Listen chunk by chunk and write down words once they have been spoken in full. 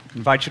I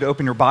invite you to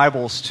open your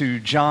Bibles to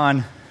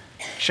John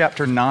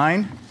chapter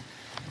 9.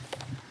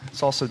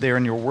 It's also there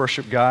in your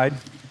worship guide.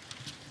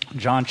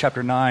 John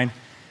chapter 9.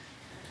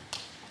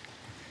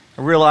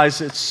 I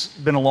realize it's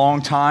been a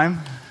long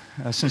time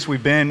since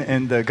we've been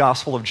in the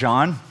Gospel of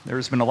John.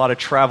 There's been a lot of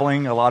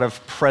traveling, a lot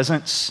of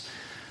presents,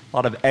 a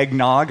lot of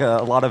eggnog,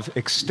 a lot of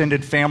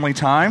extended family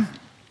time,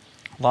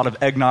 a lot of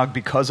eggnog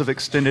because of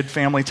extended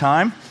family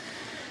time.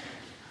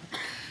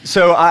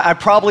 So I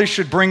probably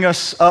should bring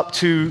us up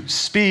to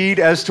speed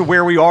as to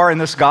where we are in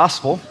this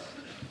gospel.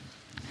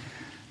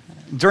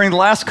 During the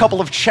last couple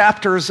of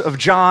chapters of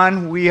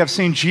John, we have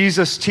seen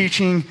Jesus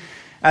teaching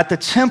at the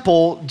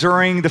temple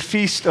during the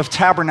Feast of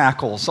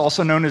Tabernacles,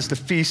 also known as the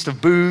Feast of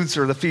Booths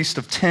or the Feast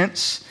of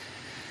Tents.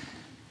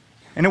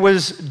 And it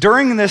was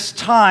during this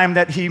time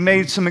that he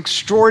made some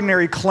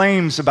extraordinary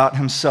claims about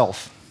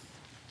himself.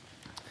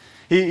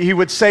 He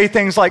would say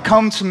things like,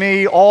 "Come to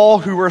me, all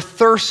who are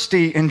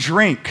thirsty, and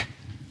drink."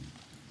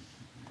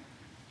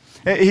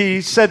 He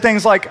said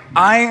things like,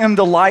 "I am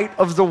the light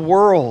of the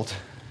world."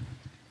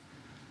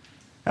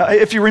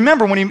 If you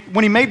remember, when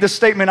he made the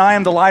statement, "I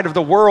am the light of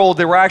the world,"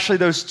 there were actually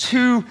those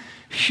two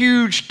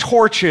huge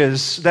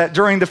torches that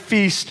during the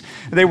feast,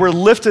 they were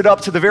lifted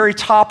up to the very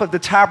top of the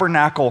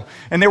tabernacle,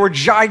 and they were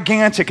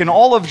gigantic, and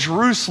all of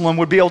Jerusalem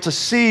would be able to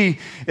see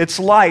its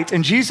light.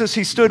 And Jesus,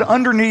 he stood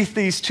underneath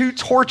these two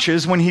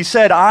torches when he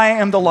said, "I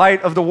am the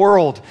light of the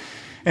world."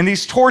 And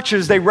these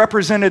torches, they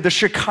represented the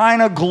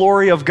Shekinah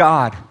glory of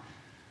God.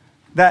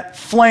 That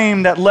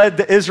flame that led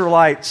the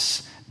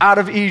Israelites out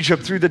of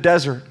Egypt through the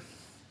desert.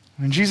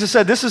 And Jesus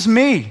said, "This is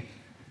me.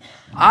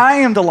 I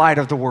am the light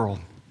of the world."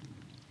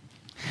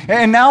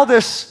 And now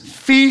this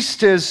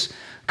feast has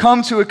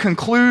come to a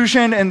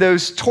conclusion, and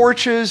those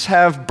torches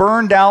have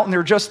burned out, and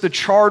they're just the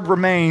charred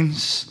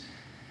remains.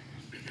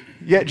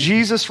 Yet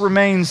Jesus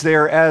remains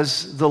there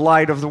as the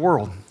light of the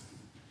world.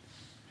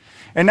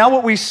 And now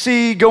what we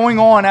see going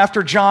on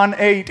after John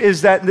 8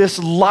 is that this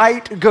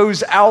light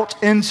goes out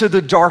into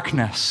the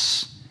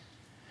darkness.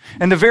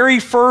 And the very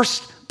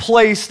first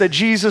place that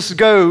Jesus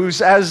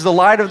goes as the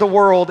light of the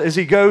world is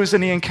he goes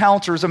and he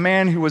encounters a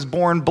man who was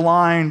born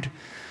blind.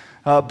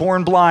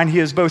 He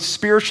is both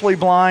spiritually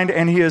blind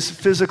and he is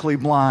physically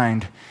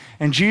blind.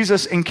 And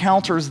Jesus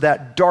encounters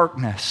that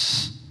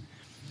darkness,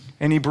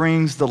 and he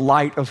brings the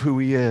light of who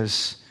he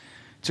is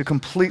to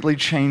completely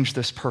change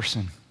this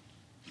person.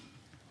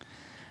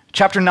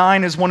 Chapter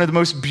 9 is one of the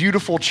most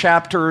beautiful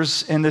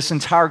chapters in this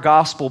entire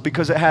gospel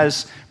because it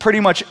has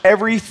pretty much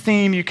every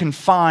theme you can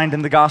find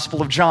in the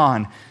Gospel of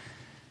John.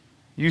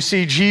 You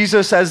see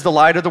Jesus as the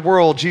light of the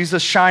world,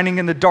 Jesus shining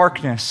in the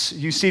darkness.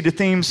 You see the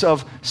themes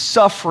of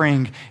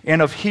suffering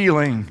and of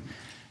healing,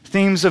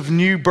 themes of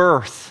new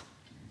birth,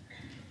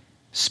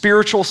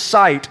 spiritual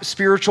sight,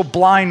 spiritual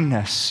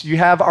blindness. You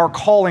have our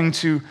calling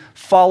to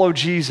follow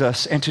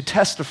Jesus and to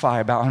testify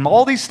about him.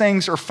 All these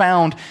things are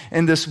found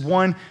in this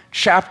one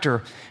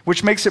chapter,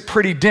 which makes it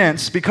pretty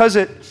dense. Because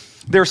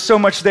there's so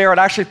much there, I'd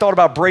actually thought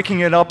about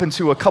breaking it up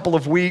into a couple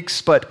of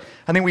weeks, but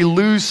I think we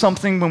lose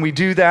something when we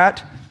do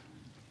that.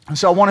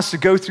 So I want us to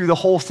go through the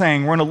whole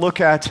thing. We're going to look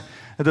at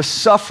the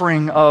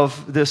suffering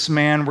of this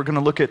man. We're going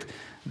to look at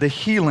the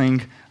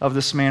healing of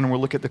this man, and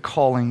we'll look at the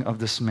calling of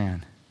this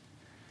man.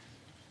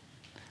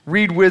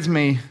 Read with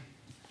me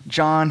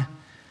John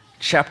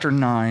chapter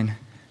 9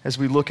 as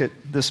we look at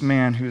this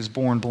man who is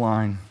born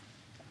blind.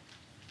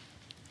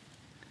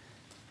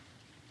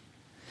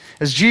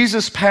 As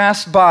Jesus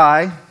passed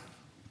by,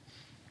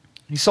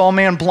 he saw a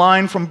man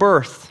blind from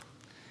birth,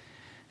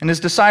 and his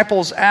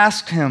disciples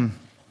asked him,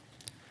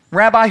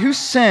 "Rabbi, who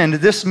sinned,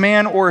 this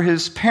man or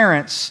his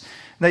parents,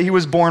 that he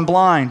was born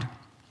blind?"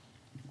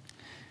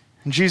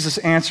 And Jesus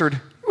answered,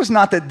 "It was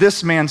not that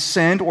this man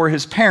sinned or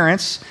his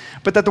parents,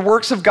 but that the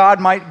works of God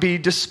might be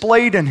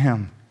displayed in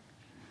him.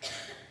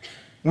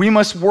 We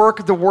must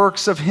work the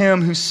works of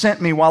him who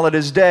sent me while it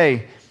is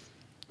day.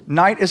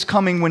 Night is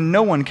coming when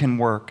no one can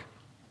work.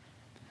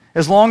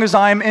 As long as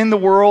I am in the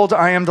world,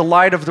 I am the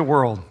light of the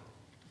world."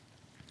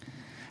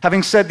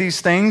 Having said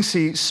these things,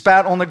 he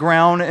spat on the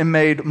ground and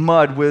made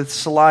mud with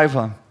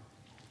saliva.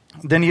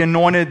 Then he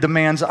anointed the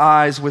man's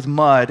eyes with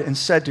mud and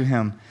said to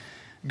him,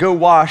 "Go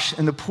wash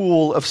in the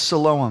pool of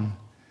Siloam,"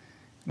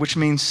 which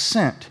means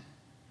sent.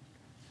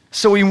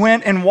 So he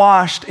went and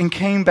washed and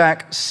came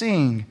back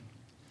seeing.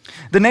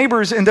 The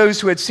neighbors and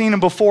those who had seen him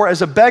before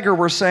as a beggar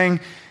were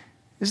saying,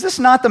 "Is this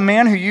not the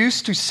man who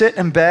used to sit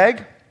and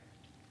beg?"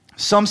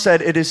 Some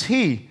said, "It is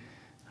he."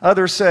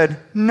 Others said,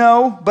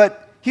 "No,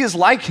 but he is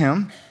like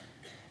him."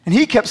 And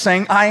he kept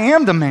saying, "I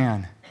am the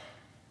man."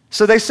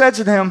 So they said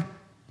to him,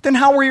 "Then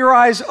how were your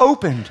eyes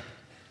opened?"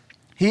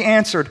 He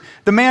answered,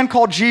 "The man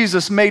called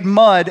Jesus made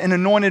mud and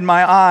anointed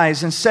my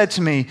eyes and said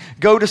to me,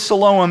 'Go to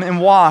Siloam and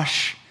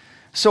wash.'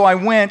 So I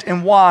went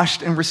and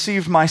washed and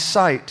received my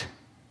sight."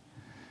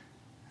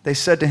 They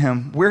said to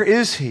him, "Where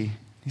is he?"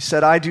 He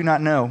said, "I do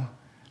not know."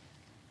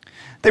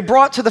 They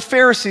brought to the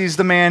Pharisees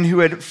the man who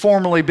had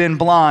formerly been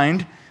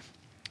blind.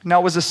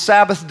 Now it was a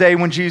Sabbath day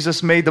when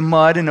Jesus made the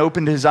mud and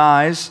opened his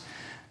eyes.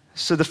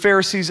 So the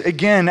Pharisees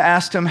again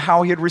asked him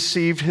how he had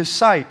received his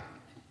sight.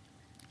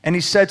 And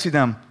he said to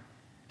them,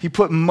 "He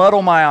put mud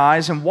on my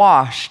eyes and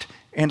washed,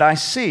 and I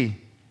see."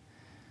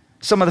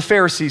 Some of the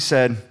Pharisees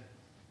said,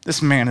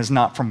 "This man is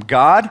not from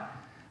God,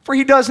 for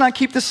he does not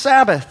keep the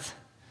Sabbath."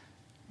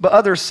 But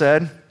others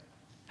said,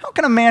 "How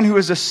can a man who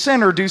is a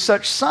sinner do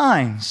such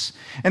signs?"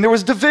 And there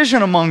was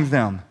division among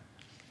them.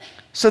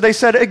 So they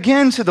said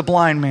again to the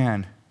blind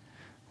man,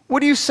 "What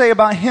do you say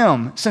about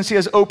him, since he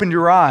has opened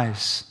your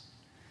eyes?"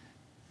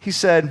 He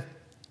said,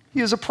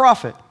 "He is a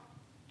prophet."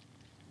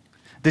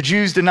 The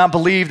Jews did not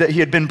believe that he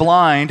had been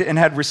blind and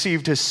had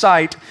received his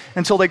sight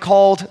until they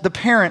called the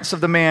parents of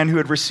the man who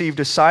had received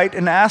his sight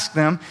and asked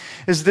them,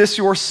 "Is this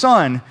your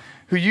son,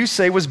 who you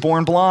say was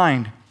born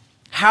blind?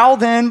 How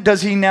then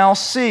does he now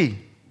see?"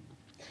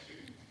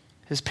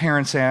 His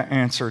parents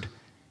answered,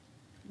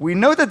 "We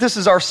know that this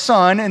is our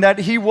son and that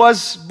he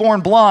was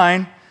born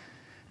blind,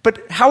 but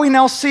how he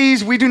now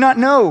sees we do not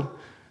know,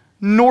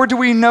 nor do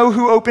we know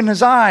who opened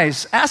his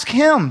eyes. Ask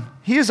him.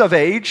 He is of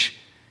age.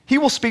 He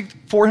will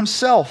speak for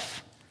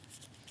himself."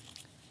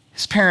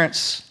 His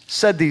parents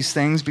said these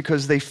things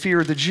because they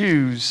feared the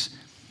Jews,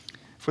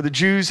 for the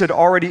Jews had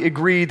already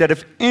agreed that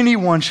if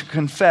anyone should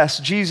confess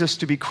Jesus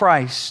to be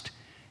Christ,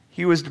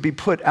 he was to be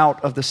put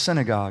out of the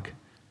synagogue.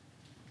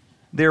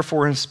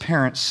 Therefore his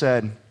parents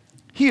said,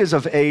 "He is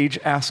of age,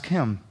 ask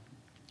him."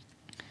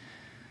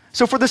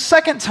 So for the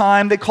second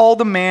time they called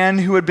the man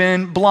who had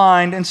been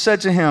blind and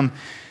said to him,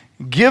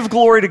 "Give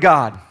glory to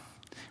God.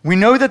 We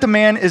know that the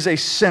man is a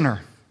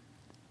sinner."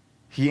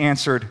 He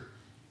answered,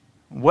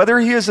 "Whether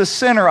he is a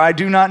sinner, I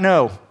do not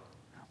know.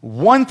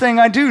 One thing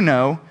I do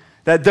know,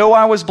 that though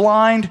I was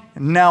blind,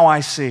 now I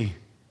see."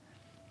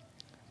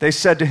 They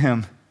said to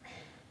him,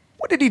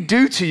 "What did he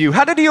do to you?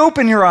 How did he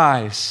open your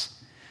eyes?"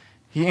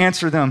 He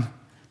answered them,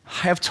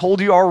 "I have told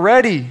you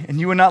already, and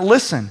you would not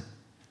listen.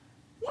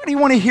 Why do you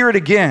want to hear it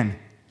again?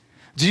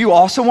 Do you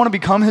also want to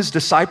become his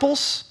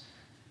disciples?"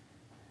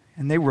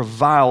 And they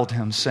reviled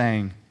him,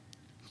 saying,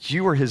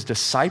 "You are his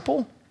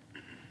disciple,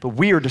 but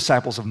we are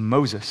disciples of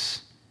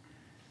Moses.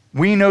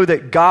 We know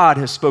that God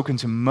has spoken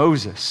to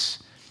Moses.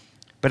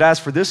 But as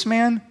for this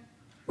man,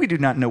 we do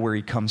not know where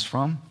he comes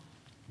from."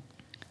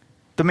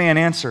 The man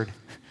answered,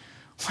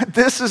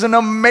 "This is an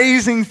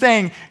amazing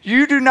thing.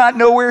 You do not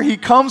know where he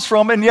comes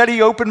from, and yet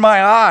he opened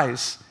my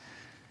eyes.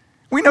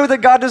 We know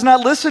that God does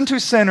not listen to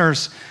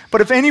sinners, but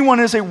if anyone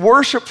is a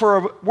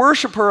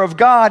worshiper of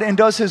God and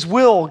does his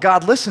will,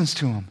 God listens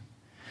to him.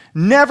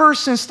 Never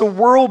since the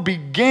world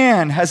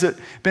began has it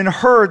been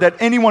heard that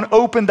anyone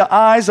opened the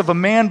eyes of a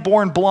man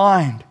born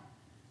blind.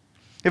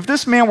 If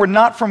this man were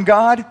not from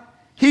God,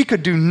 he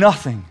could do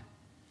nothing."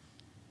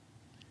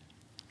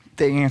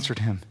 They answered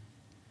him,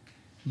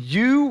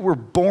 "You were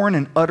born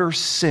in utter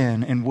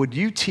sin, and would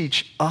you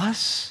teach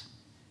us?"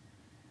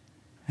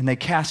 And they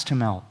cast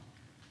him out.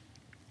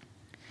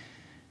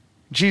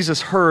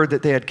 Jesus heard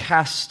that they had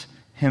cast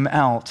him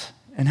out,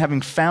 and having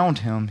found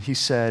him, he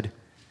said,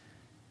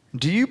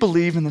 "Do you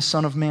believe in the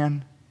Son of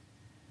Man?"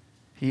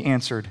 He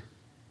answered,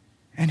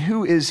 "And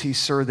who is he,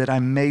 sir, that I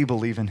may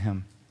believe in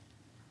him?"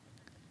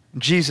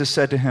 Jesus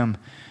said to him,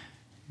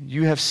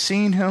 "You have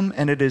seen him,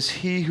 and it is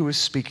he who is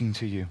speaking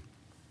to you."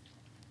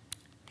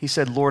 He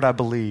said, "Lord, I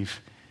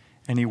believe,"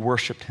 and he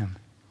worshiped him.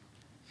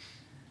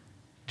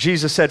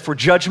 Jesus said, "For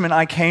judgment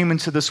I came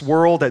into this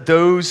world, that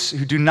those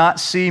who do not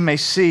see may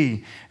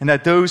see, and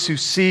that those who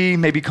see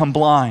may become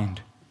blind."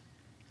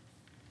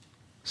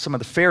 Some of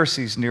the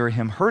Pharisees near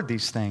him heard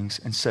these things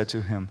and said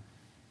to him,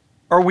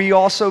 "Are we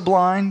also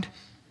blind?"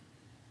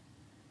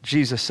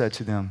 Jesus said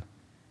to them,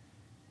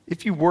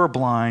 "If you were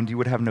blind, you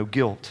would have no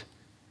guilt.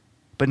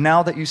 But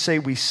now that you say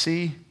we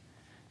see,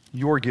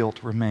 your guilt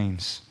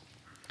remains."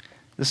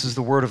 This is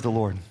the word of the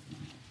Lord.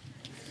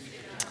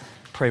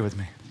 Pray with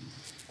me.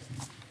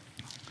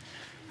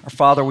 Our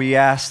Father, we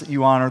ask that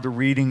you honor the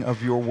reading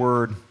of your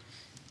word,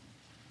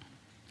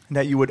 and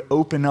that you would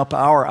open up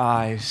our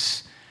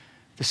eyes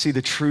to see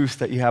the truth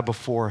that you have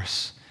before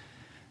us,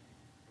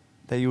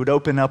 that you would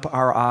open up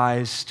our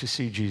eyes to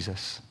see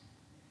Jesus.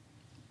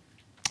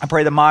 I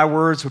pray that my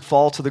words would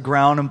fall to the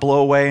ground and blow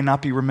away and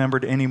not be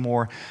remembered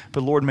anymore.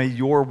 But Lord, may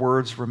your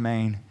words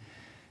remain,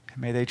 and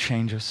may they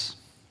change us.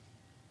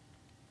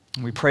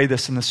 And we pray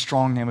this in the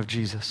strong name of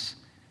Jesus.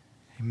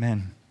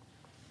 Amen.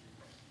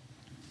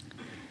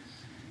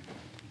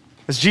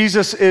 As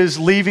Jesus is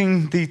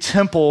leaving the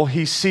temple,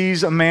 he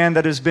sees a man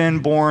that has been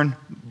born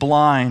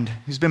blind.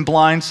 He's been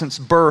blind since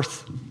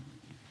birth.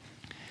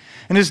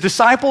 And his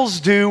disciples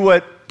do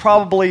what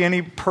probably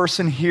any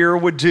person here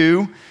would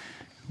do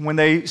when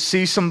they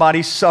see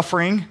somebody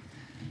suffering.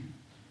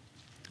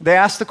 They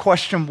ask the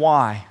question,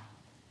 why?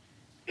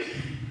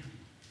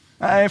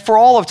 For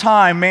all of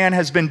time, man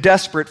has been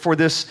desperate for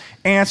this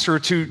answer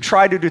to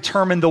try to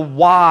determine the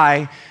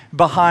why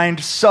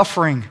behind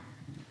suffering.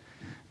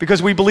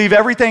 Because we believe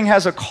everything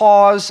has a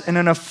cause and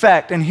an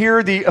effect. And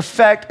here the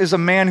effect is a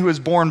man who is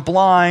born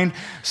blind.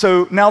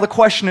 So now the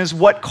question is,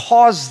 what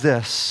caused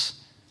this?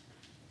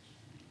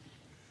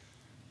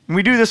 And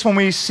we do this when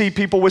we see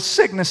people with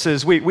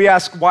sicknesses. We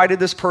ask, why did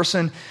this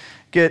person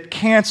get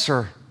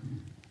cancer?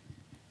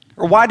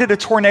 Or why did a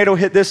tornado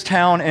hit this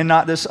town and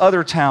not this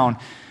other town?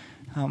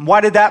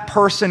 Why did that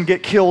person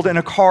get killed in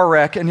a car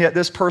wreck and yet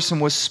this person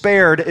was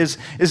spared? Is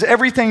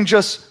everything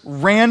just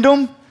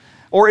random?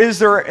 Or is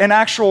there an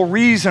actual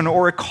reason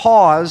or a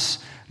cause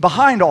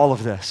behind all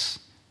of this?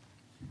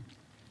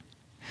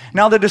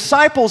 Now the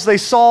disciples, they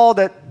saw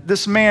that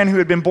this man who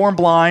had been born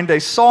blind, they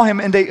saw him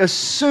and they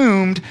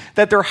assumed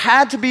that there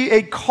had to be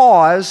a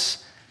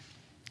cause.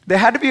 There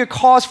had to be a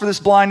cause for this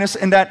blindness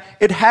and that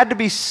it had to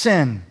be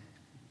sin.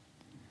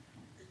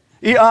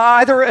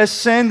 Either a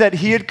sin that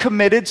he had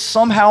committed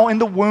somehow in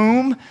the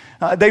womb.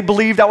 They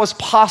believed that was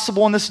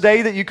possible in this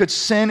day, that you could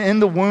sin in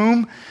the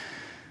womb.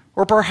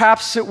 Or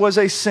perhaps it was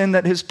a sin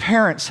that his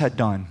parents had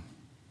done.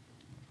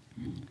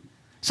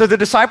 So the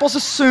disciples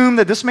assumed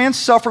that this man's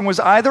suffering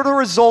was either the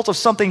result of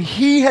something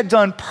he had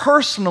done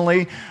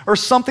personally or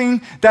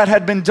something that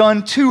had been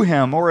done to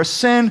him, or a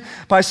sin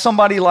by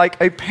somebody like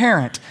a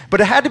parent.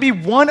 But it had to be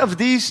one of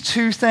these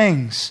two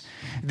things.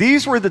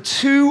 These were the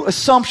two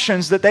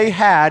assumptions that they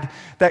had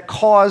that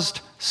caused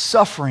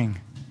suffering.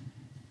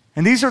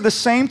 And these are the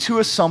same two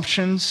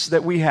assumptions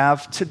that we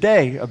have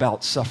today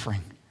about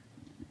suffering.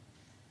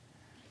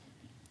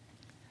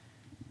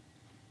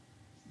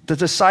 The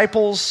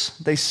disciples,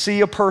 they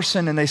see a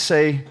person and they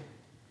say,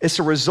 it's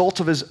a result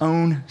of his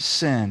own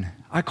sin.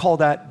 I call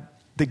that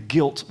the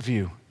guilt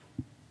view.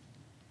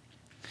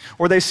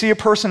 Or they see a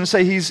person and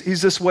say,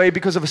 he's this way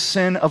because of a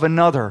sin of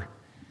another.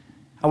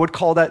 I would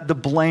call that the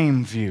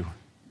blame view.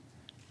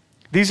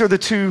 These are the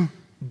two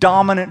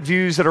dominant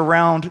views that are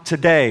around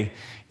today.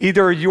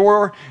 Either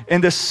you're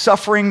in this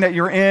suffering that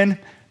you're in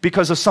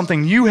because of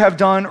something you have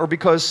done or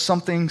because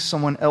something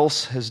someone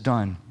else has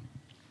done.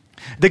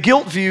 The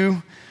guilt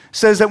view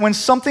says that when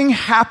something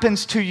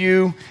happens to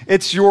you,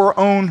 it's your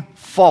own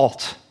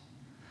fault.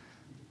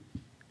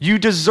 You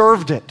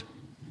deserved it.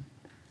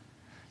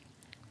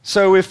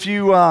 So if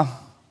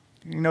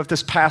if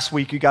this past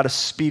week you got a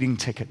speeding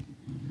ticket,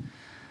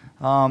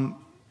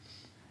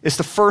 it's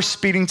the first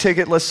speeding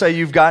ticket, let's say,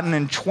 you've gotten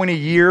in 20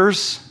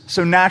 years.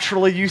 So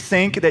naturally you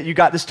think that you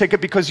got this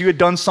ticket because you had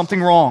done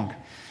something wrong.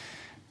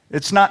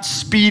 It's not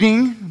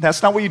speeding.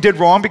 That's not what you did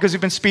wrong, because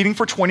you've been speeding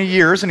for 20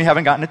 years and you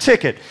haven't gotten a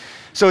ticket.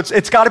 So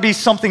it's got to be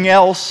something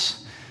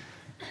else.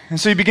 And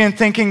so you begin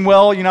thinking,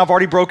 well, I've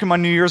already broken my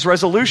New Year's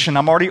resolution.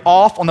 I'm already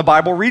off on the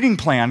Bible reading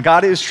plan.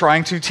 God is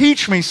trying to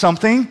teach me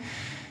something.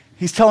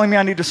 He's telling me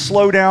I need to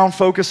slow down,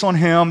 focus on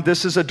Him.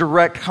 This is a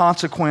direct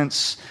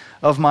consequence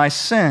of my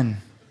sin.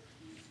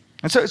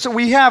 And so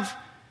we have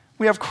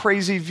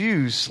crazy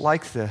views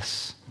like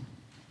this.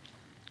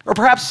 Or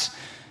perhaps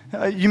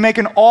you make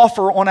an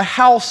offer on a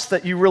house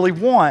that you really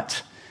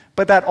want,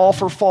 but that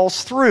offer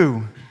falls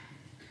through.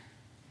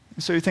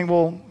 And so you think,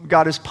 well,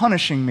 God is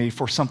punishing me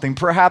for something.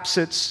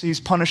 Perhaps He's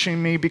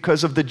punishing me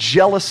because of the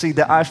jealousy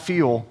that I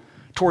feel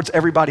towards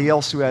everybody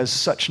else who has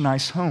such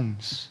nice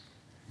homes.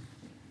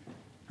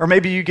 Or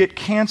maybe you get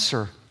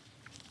cancer,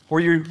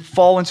 or you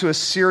fall into a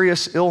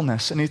serious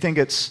illness and you think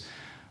it's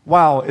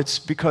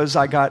because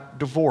I got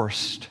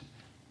divorced.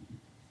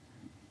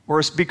 Or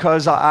it's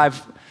because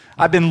I've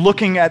been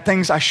looking at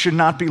things I should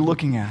not be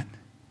looking at.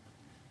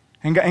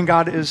 And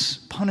God is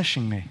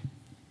punishing me.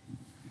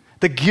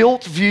 The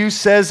guilt view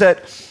says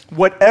that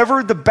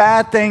whatever the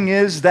bad thing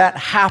is that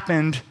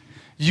happened,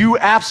 you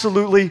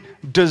absolutely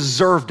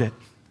deserved it.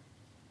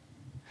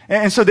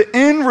 And so the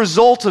end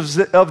result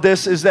of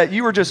this is that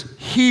you are just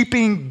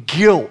heaping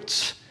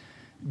guilt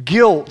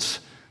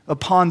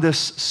upon this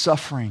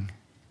suffering.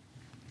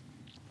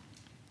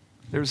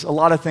 There's a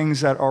lot of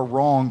things that are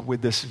wrong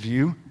with this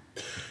view.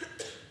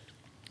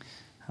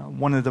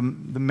 One of the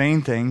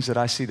main things that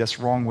I see that's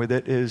wrong with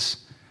it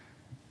is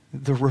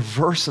the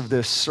reverse of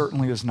this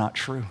certainly is not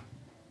true.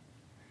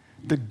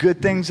 The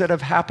good things that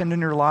have happened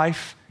in your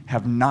life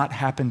have not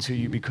happened to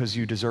you because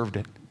you deserved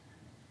it.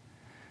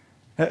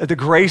 The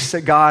grace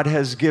that God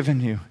has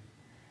given you,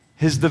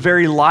 the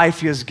very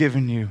life He has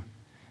given you,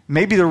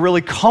 maybe the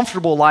really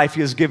comfortable life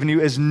He has given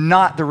you, is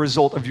not the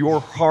result of your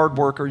hard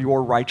work or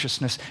your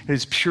righteousness. It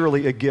is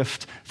purely a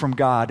gift from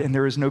God, and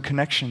there is no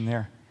connection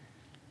there.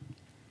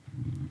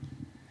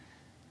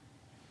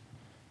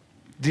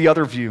 The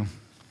other view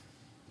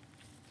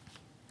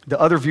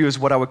is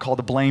what I would call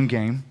the blame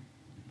game.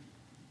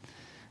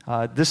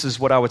 This is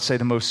what I would say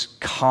the most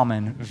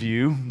common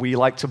view. We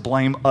like to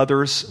blame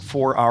others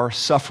for our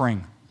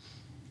suffering.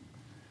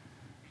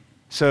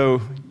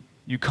 So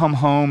you come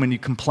home and you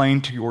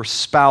complain to your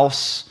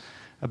spouse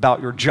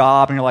about your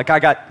job, and you're like, I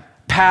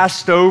got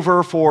passed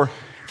over for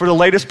the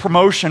latest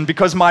promotion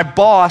because my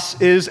boss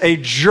is a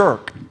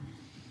jerk.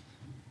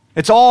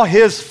 It's all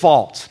his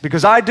fault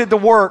because I did the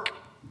work.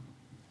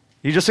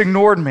 He just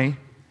ignored me.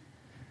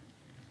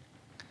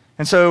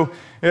 And so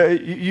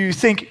you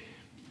think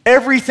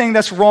everything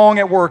that's wrong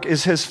at work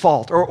is his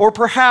fault. Or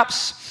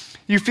perhaps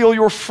you feel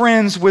your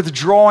friends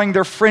withdrawing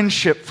their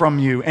friendship from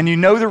you, and you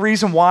know the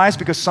reason why is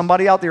because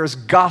somebody out there is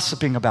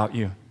gossiping about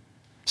you.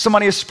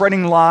 Somebody is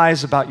spreading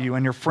lies about you,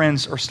 and your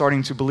friends are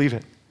starting to believe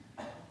it.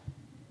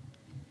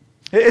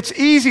 It's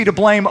easy to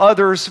blame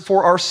others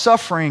for our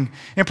suffering.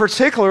 In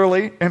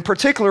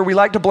particular, we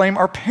like to blame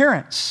our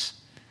parents.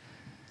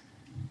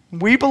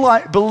 We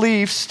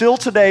believe still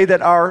today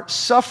that our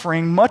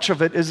suffering, much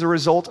of it, is the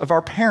result of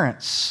our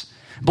parents.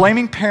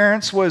 Blaming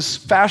parents was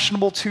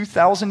fashionable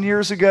 2,000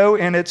 years ago,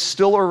 and it's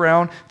still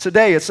around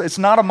today. It's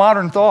not a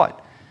modern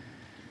thought.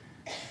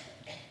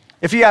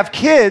 If you have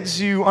kids,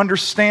 you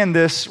understand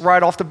this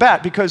right off the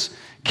bat, because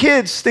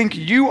kids think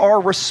you are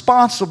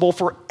responsible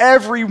for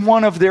every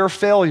one of their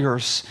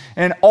failures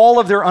and all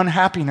of their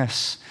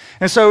unhappiness.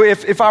 And so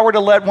if I were to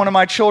let one of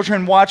my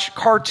children watch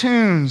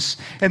cartoons,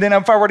 and then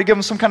if I were to give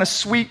them some kind of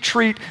sweet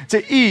treat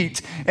to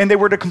eat, and they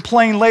were to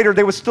complain later,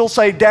 they would still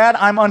say, "Dad,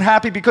 I'm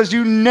unhappy because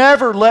you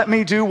never let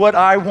me do what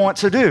I want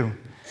to do."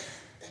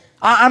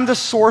 I'm the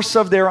source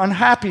of their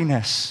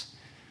unhappiness.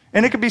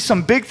 And it could be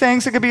some big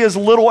things. It could be as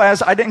little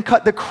as I didn't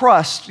cut the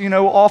crust,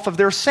 off of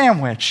their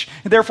sandwich.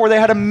 And therefore, they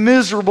had a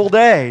miserable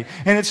day,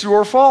 and it's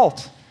your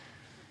fault.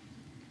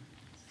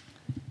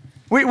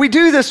 We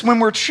do this when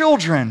we're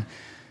children.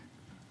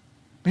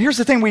 But here's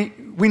the thing,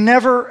 we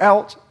never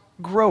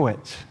outgrow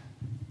it.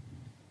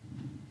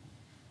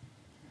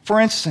 For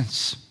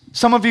instance,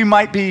 some of you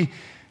might be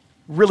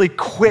really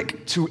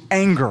quick to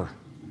anger.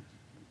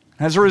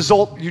 As a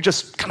result, you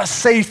just kind of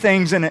say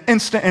things in an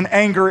instant in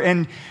anger,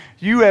 and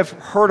you have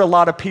hurt a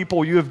lot of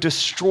people. You have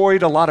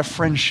destroyed a lot of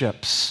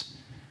friendships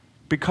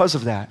because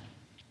of that.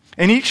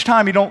 And each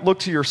time you don't look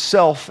to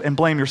yourself and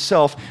blame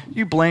yourself,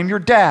 you blame your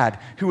dad,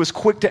 who was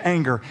quick to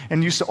anger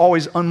and used to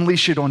always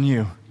unleash it on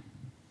you.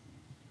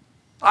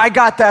 I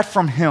got that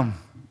from him.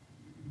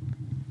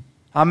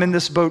 I'm in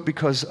this boat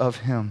because of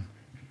him.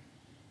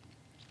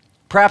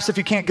 Perhaps if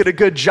you can't get a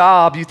good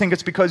job, you think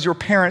it's because your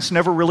parents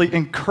never really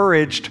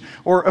encouraged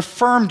or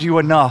affirmed you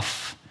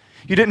enough.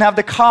 You didn't have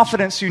the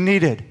confidence you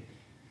needed.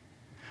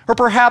 Or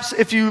perhaps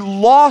if you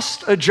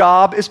lost a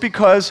job, it's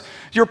because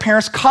your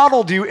parents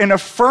coddled you and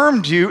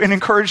affirmed you and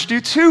encouraged you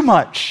too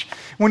much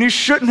when you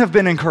shouldn't have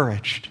been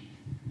encouraged.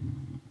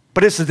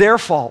 But it's their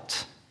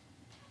fault.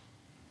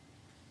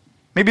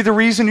 Maybe the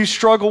reason you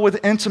struggle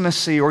with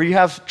intimacy or you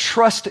have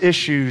trust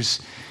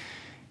issues,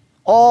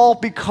 all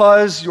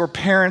because your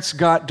parents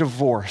got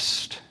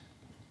divorced.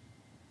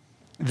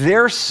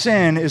 Their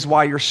sin is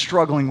why you're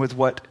struggling with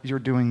what you're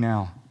doing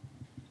now.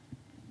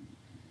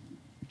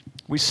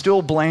 We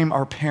still blame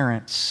our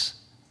parents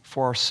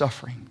for our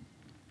suffering.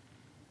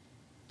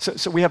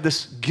 So we have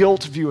this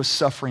guilt view of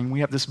suffering. We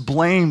have this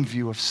blame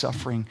view of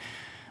suffering.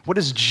 What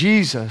does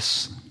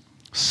Jesus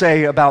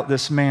say about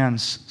this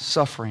man's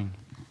suffering?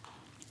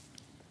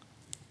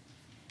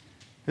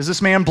 Is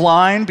this man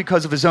blind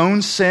because of his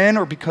own sin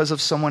or because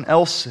of someone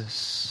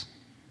else's?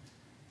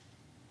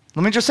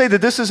 Let me just say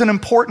that this is an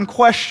important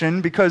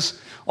question because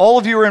all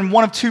of you are in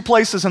one of two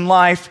places in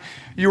life.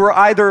 You are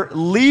either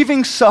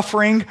leaving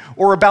suffering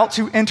or about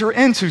to enter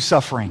into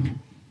suffering.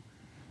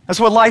 That's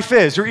what life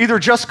is. You're either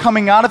just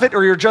coming out of it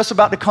or you're just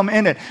about to come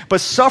in it. But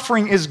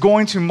suffering is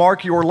going to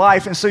mark your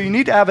life. And so you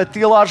need to have a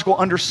theological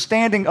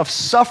understanding of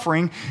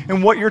suffering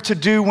and what you're to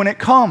do when it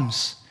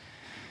comes.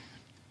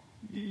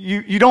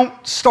 You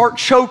don't start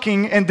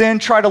choking and then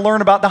try to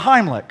learn about the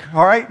Heimlich,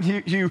 all right?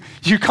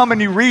 You come and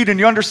you read and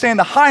you understand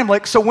the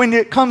Heimlich, so when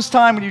it comes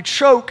time when you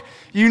choke,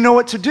 you know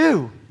what to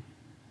do.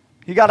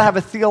 You got to have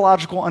a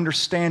theological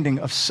understanding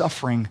of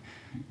suffering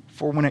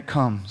for when it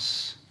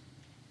comes.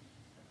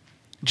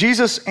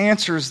 Jesus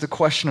answers the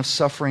question of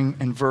suffering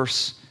in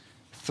verse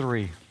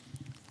 3.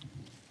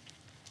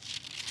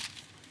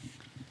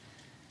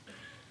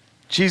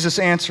 Jesus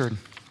answered,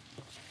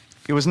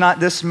 "It was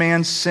not this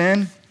man's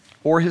sin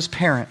or his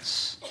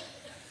parents,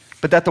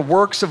 but that the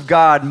works of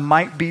God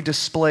might be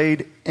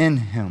displayed in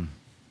him."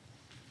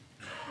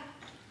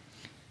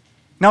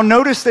 Now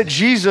notice that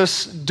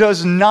Jesus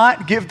does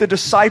not give the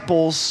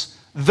disciples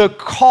the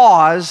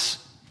cause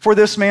for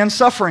this man's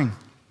suffering.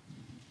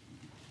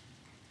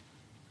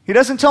 He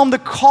doesn't tell them the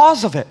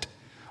cause of it.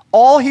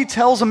 All he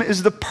tells them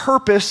is the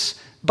purpose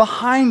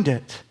behind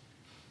it.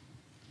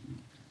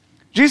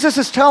 Jesus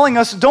is telling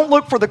us, don't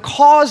look for the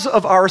cause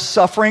of our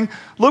suffering,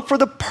 look for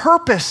the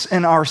purpose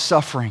in our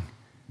suffering.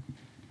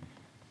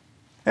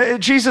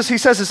 Jesus, he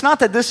says, it's not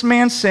that this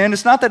man sinned,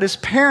 it's not that his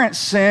parents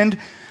sinned,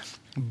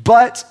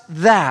 but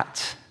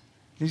that.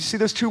 Did you see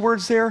those two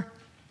words there?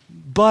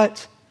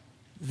 But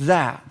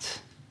that.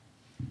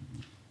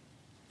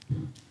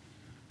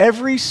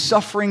 Every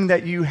suffering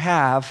that you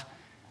have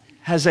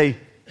has a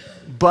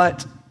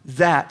but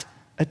that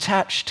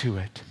attached to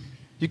it.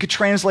 You could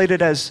translate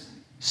it as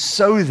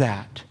so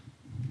that.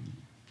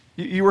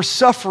 You are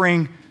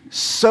suffering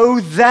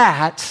so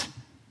that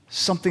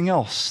something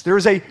else. There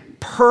is a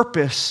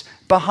purpose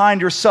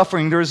behind your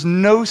suffering. There is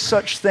no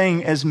such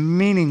thing as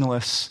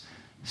meaningless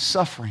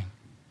suffering.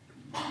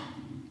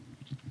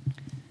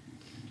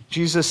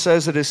 Jesus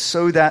says it is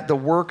so that the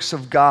works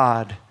of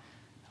God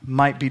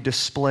might be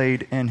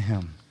displayed in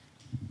him.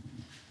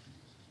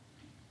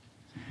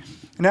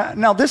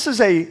 Now this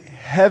is a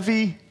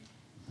heavy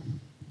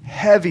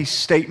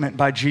statement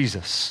by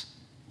Jesus.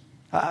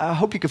 I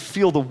hope you could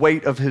feel the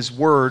weight of his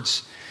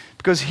words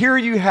Because here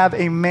you have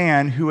a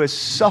man who has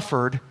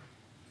suffered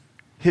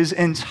his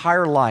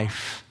entire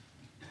life.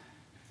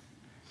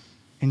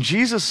 And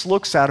Jesus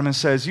looks at him and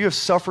says, you have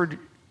suffered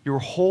your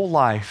whole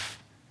life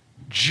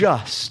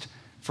just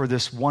for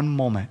this one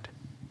moment,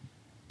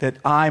 that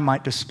I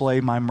might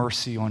display my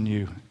mercy on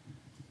you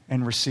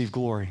and receive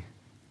glory.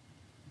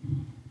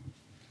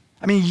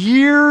 I mean,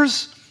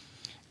 years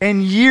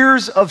and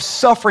years of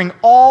suffering,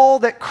 all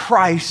that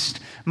Christ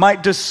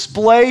might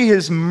display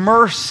his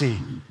mercy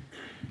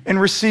and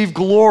receive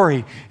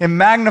glory and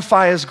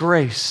magnify his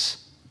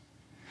grace.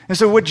 And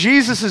so what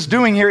Jesus is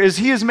doing here is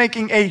he is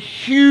making a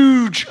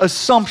huge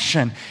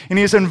assumption, and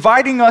he is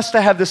inviting us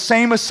to have the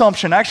same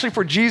assumption. Actually,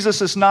 for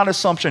Jesus, it's not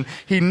assumption.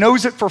 He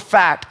knows it for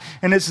fact,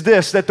 and it's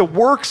this, that the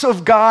works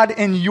of God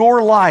in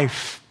your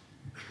life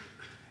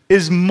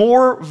is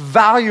more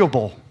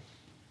valuable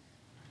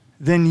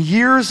than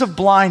years of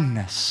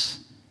blindness,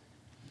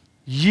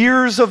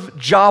 years of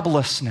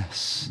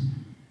joblessness,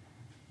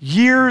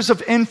 years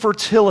of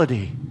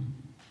infertility,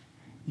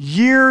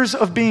 years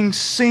of being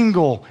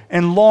single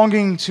and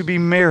longing to be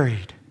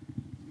married.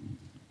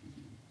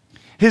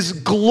 His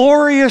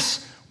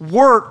glorious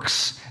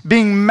works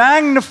being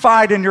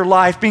magnified in your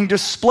life, being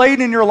displayed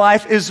in your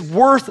life, is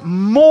worth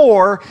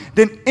more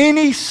than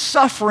any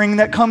suffering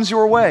that comes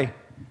your way.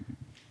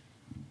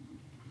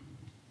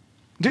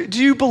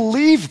 Do you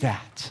believe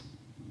that?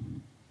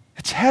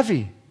 It's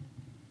heavy.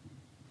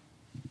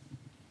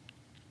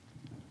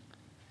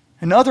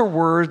 In other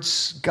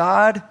words,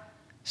 God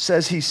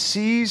says he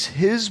sees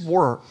his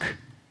work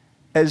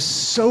as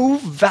so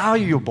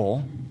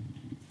valuable,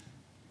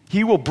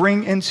 he will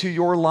bring into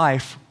your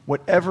life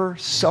whatever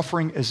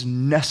suffering is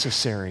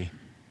necessary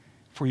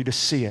for you to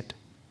see it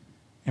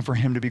and for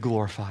him to be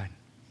glorified.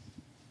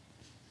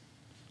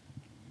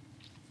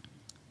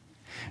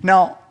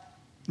 Now,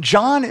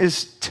 John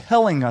is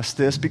telling us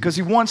this because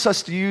he wants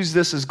us to use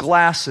this as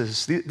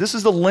glasses. This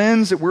is the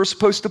lens that we're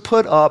supposed to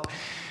put up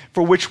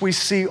for which we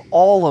see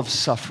all of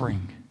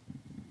suffering.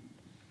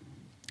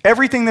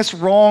 Everything that's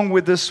wrong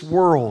with this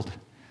world,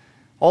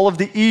 all of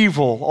the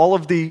evil, all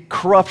of the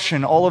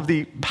corruption, all of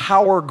the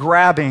power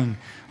grabbing,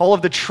 all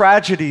of the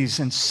tragedies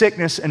and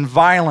sickness and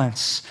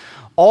violence,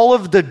 all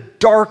of the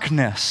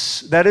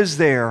darkness that is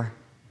there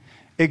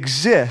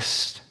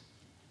exists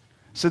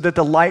so that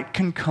the light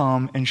can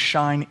come and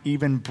shine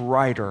even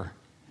brighter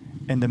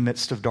in the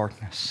midst of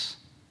darkness.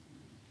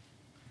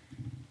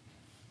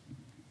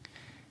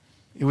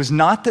 It was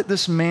not that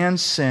this man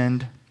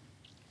sinned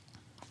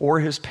or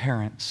his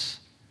parents,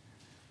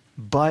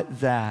 but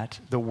that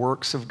the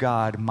works of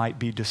God might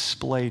be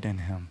displayed in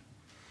him.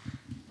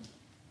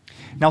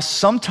 Now,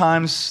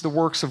 sometimes the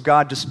works of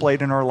God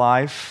displayed in our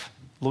life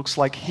looks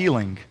like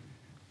healing.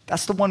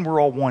 That's the one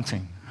we're all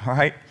wanting, all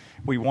right?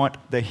 We want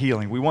the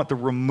healing. We want the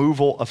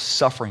removal of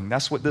suffering.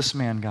 That's what this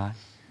man got.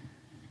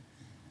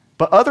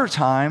 But other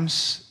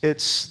times,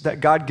 it's that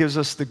God gives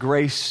us the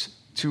grace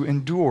to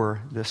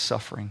endure this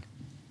suffering.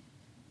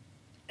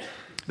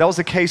 That was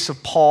the case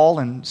of Paul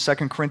in 2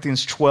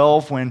 Corinthians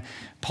 12 when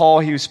Paul,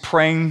 he was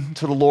praying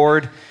to the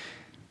Lord,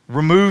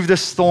 remove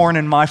this thorn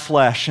in my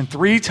flesh. And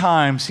 3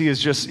 times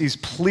he's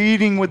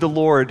pleading with the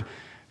Lord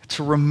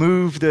to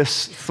remove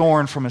this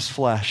thorn from his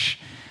flesh.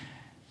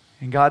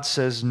 And God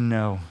says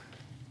no.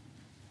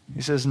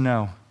 He says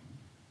no.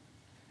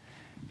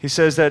 He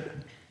says that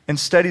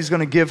instead he's going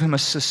to give him a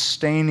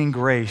sustaining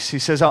grace. He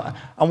says, I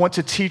want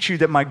to teach you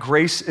that my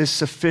grace is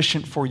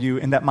sufficient for you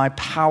and that my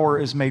power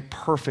is made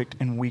perfect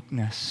in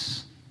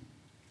weakness.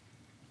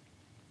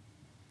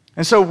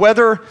 And so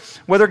whether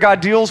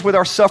God deals with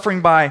our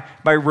suffering by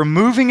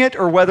removing it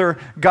or whether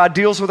God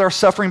deals with our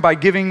suffering by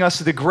giving us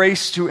the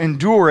grace to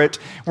endure it,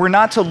 we're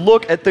not to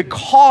look at the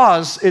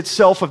cause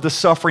itself of the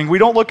suffering. We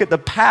don't look at the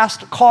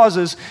past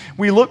causes.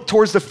 We look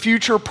towards the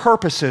future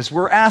purposes.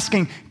 We're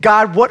asking,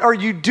 God, what are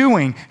you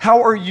doing?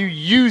 How are you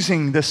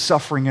using this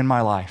suffering in my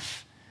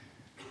life?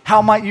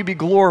 How might you be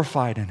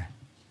glorified in it?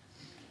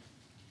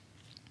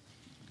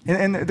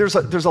 And there's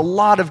a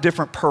lot of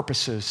different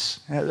purposes.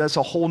 That's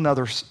a whole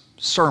nother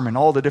sermon,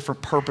 all the different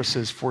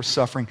purposes for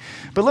suffering.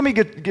 But let me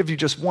give you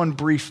just one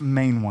brief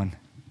main one.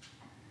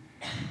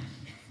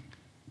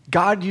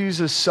 God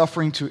uses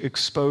suffering to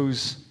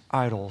expose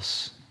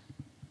idols.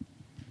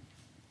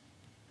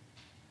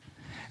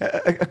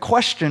 A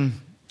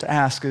question to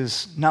ask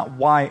is not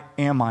why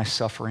am I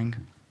suffering,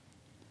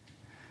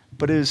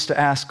 but is to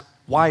ask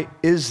why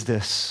is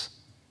this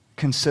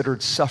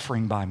considered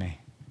suffering by me?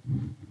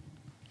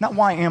 Not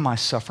why am I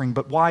suffering,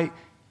 but why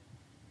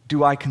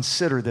do I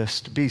consider this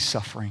to be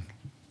suffering?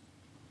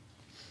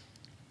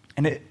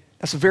 And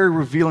that's a very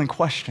revealing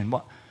question.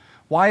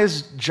 Why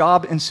is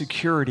job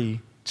insecurity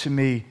to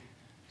me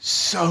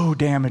so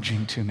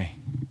damaging to me?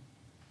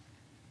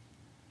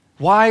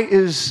 Why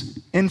is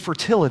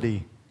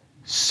infertility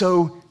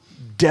so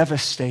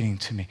devastating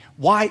to me?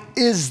 Why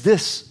is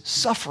this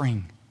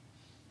suffering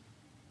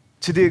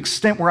to the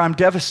extent where I'm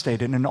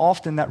devastated? And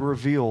often that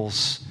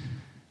reveals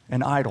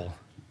an idol,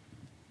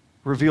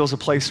 reveals a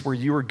place where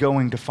you are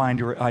going to find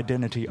your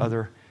identity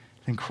other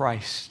than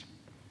Christ.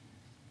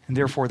 And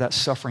therefore, that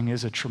suffering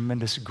is a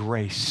tremendous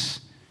grace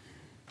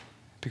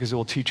because it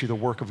will teach you the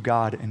work of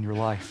God in your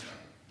life.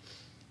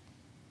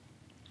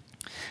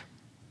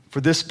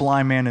 For this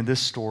blind man in this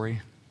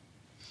story,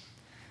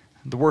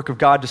 the work of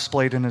God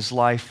displayed in his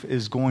life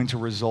is going to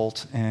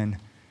result in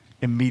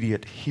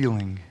immediate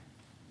healing.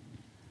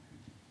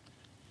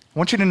 I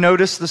want you to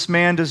notice this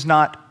man does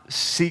not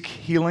seek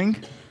healing.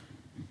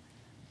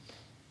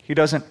 He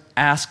doesn't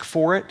ask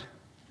for it.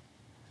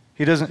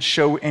 He doesn't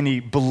show any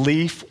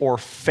belief or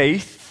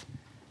faith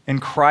in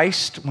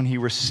Christ when he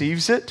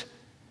receives it.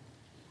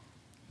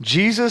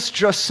 Jesus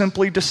just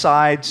simply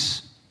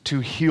decides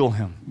to heal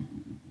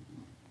him.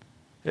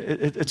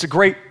 It's a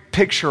great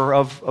picture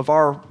of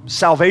our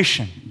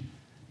salvation.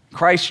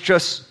 Christ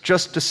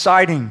just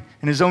deciding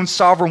in his own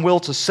sovereign will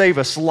to save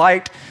us.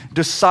 Light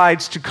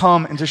decides to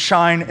come and to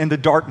shine in the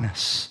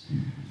darkness.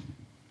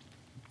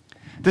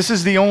 This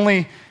is the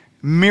only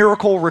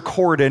miracle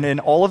recorded in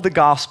all of the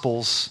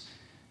Gospels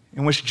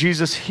in which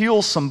Jesus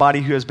heals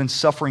somebody who has been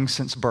suffering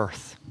since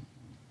birth.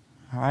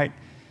 All right?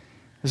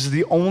 This is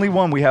the only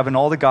one we have in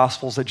all the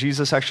Gospels that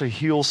Jesus actually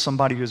heals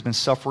somebody who has been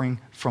suffering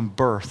from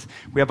birth.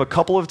 We have a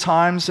couple of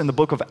times in the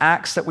book of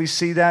Acts that we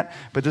see that,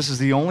 but this is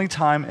the only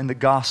time in the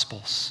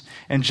Gospels.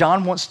 And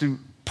John wants to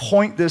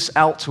point this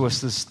out to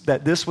us,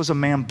 that this was a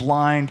man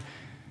blind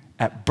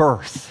at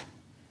birth.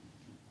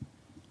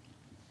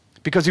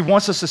 Because he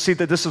wants us to see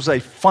that this was a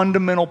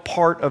fundamental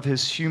part of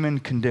his human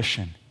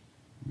condition.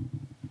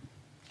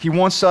 He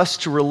wants us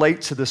to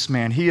relate to this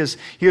man. He is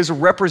a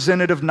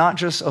representative not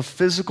just of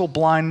physical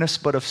blindness,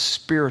 but of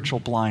spiritual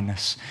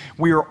blindness.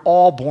 We are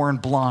all born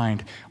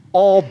blind,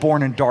 all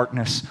born in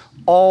darkness,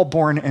 all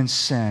born in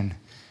sin.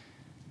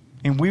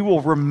 And we will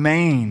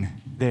remain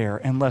there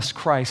unless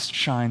Christ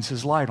shines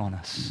his light on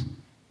us.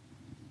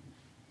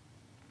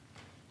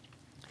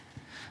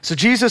 So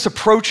Jesus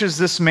approaches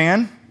this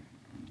man.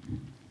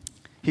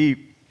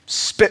 He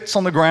spits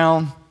on the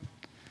ground,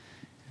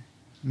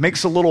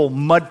 makes a little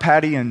mud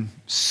patty and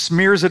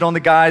smears it on the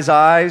guy's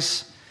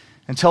eyes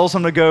and tells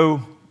him to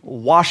go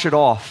wash it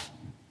off.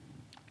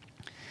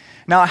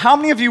 Now, how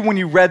many of you, when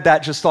you read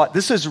that, just thought,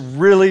 this is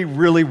really,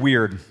 really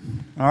weird?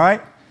 All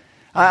right?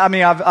 I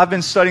mean, I've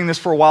been studying this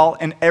for a while,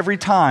 and every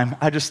time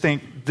I just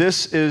think,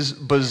 this is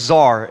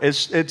bizarre.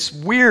 It's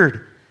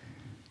weird.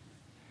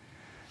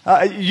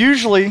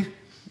 Usually,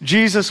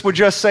 Jesus would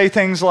just say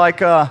things like,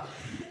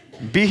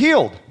 be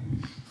healed,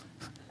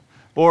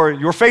 or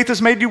your faith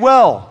has made you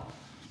well.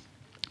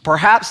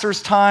 Perhaps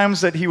there's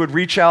times that he would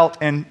reach out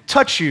and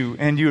touch you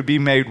and you would be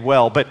made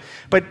well. But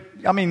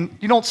I mean,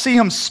 you don't see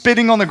him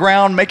spitting on the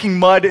ground, making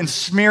mud and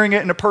smearing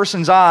it in a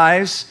person's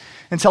eyes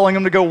and telling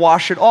him to go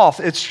wash it off.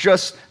 It's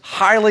just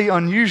highly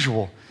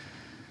unusual.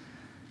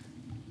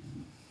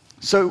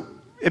 So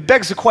it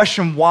begs the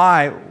question,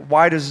 why?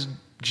 Why does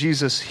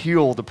Jesus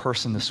heal the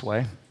person this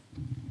way?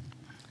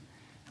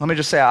 Let me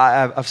just say,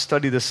 I've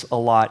studied this a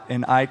lot,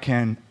 and I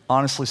can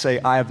honestly say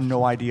I have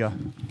no idea.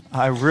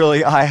 I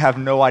have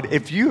no idea.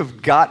 If you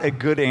have got a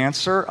good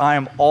answer, I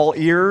am all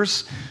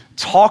ears.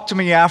 Talk to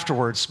me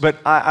afterwards, but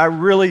I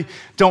really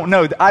don't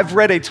know. I've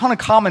read a ton of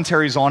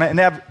commentaries on it, and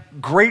they have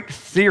great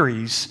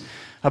theories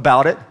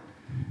about it.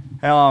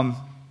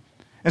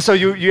 And so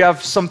you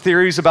have some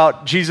theories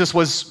about Jesus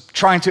was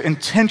trying to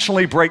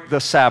intentionally break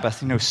the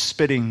Sabbath. You know,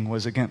 spitting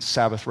was against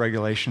Sabbath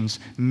regulations.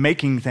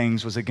 Making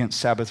things was against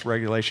Sabbath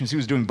regulations. He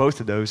was doing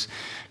both of those,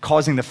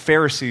 causing the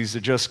Pharisees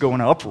to just go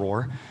in an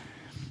uproar.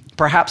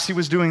 Perhaps he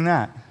was doing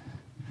that.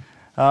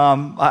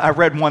 I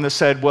read one that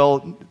said,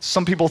 well,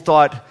 some people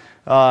thought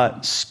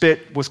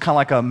spit was kind of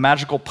like a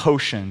magical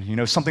potion, you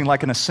know, something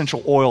like an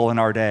essential oil in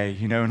our day,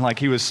 you know, and like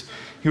he was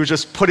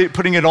just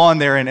putting it on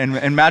there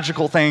and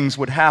magical things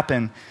would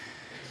happen.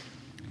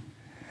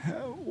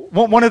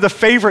 One of the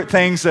favorite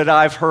things that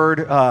I've heard,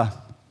 and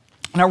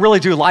I really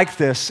do like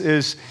this,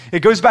 is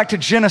it goes back to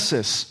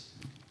Genesis.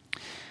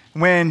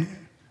 When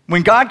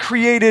God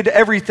created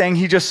everything,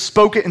 he just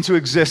spoke it into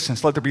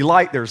existence. Let there be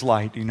light, there's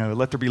light. You know,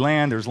 let there be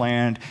land, there's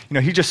land. You know,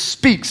 he just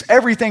speaks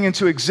everything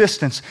into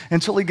existence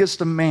until he gets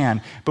to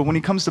man. But when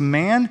he comes to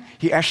man,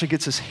 he actually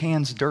gets his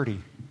hands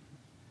dirty.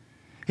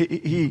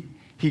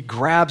 He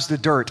grabs the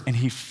dirt and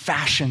he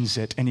fashions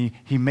it and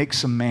he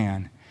makes a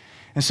man.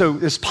 And so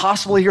it's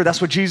possibly here,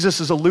 that's what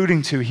Jesus is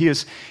alluding to. He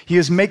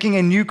is making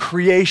a new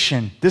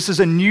creation. This is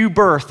a new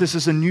birth. This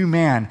is a new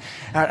man.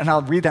 And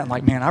I'll read that and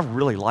like, man, I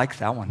really like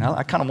that one.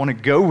 I kind of want to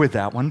go with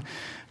that one.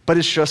 But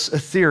it's just a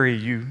theory.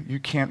 You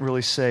can't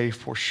really say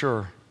for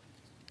sure.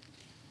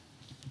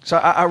 So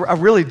I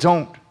really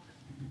don't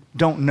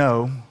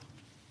know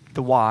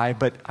the why,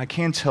 but I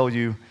can tell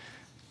you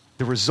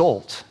the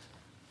result.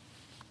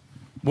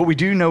 What we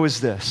do know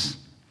is this.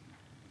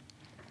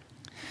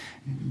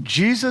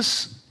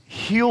 Jesus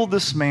healed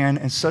this man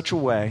in such a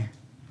way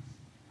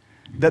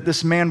that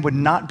this man would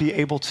not be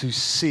able to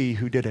see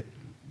who did it.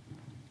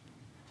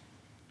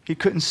 He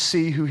couldn't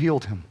see who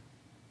healed him.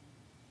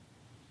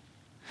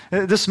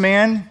 This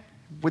man,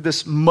 with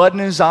this mud in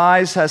his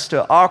eyes, has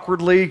to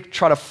awkwardly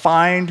try to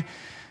find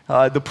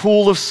the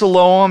pool of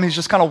Siloam. He's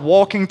just kind of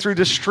walking through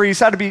the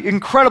streets. It had to be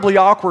incredibly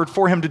awkward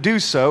for him to do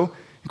so,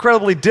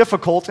 incredibly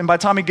difficult. And by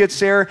the time he gets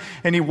there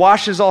and he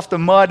washes off the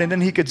mud and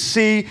then he could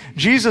see,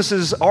 Jesus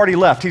is already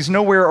left. He's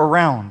nowhere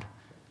around.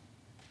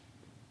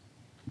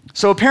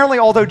 So apparently,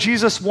 although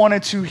Jesus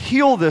wanted to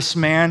heal this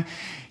man,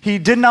 he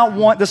did not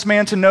want this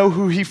man to know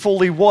who he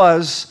fully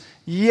was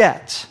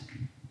yet.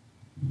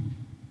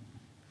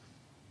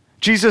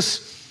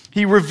 Jesus,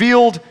 he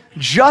revealed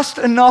just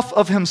enough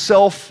of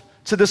himself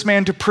to this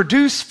man to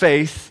produce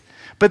faith,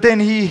 but then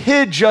he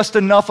hid just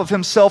enough of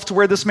himself to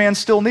where this man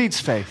still needs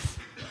faith.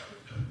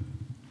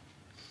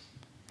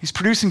 He's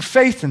producing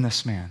faith in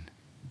this man.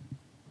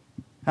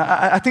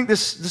 I think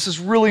this is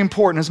really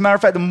important. As a matter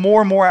of fact, the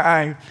more and more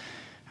I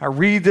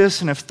read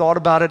this and have thought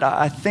about it,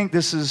 I think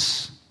this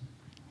is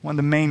one of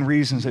the main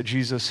reasons that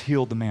Jesus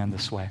healed the man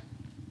this way.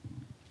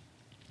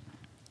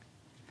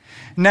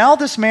 Now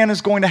this man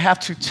is going to have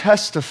to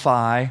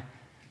testify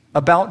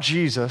about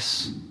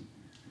Jesus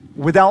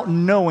without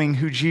knowing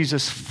who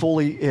Jesus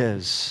fully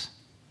is.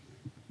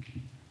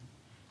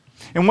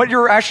 And what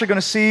you're actually going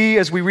to see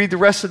as we read the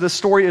rest of the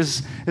story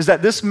is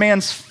that this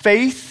man's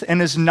faith and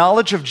his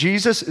knowledge of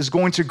Jesus is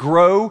going to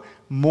grow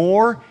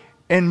more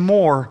and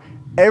more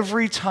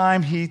every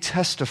time he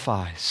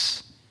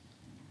testifies.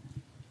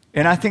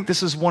 And I think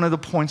this is one of the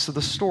points of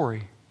the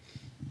story.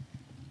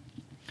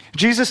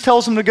 Jesus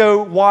tells him to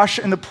go wash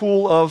in the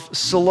pool of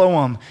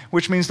Siloam,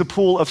 which means the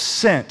pool of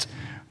sent,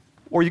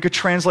 or you could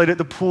translate it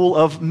the pool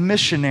of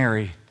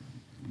missionary.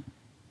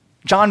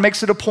 John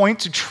makes it a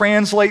point to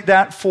translate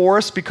that for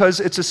us because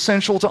it's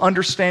essential to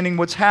understanding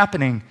what's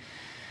happening.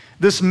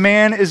 This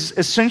man is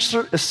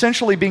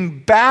essentially being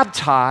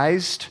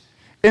baptized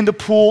in the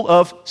pool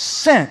of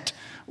sent,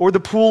 or the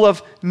pool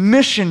of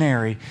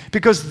missionary,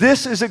 because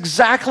this is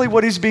exactly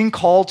what he's being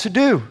called to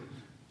do.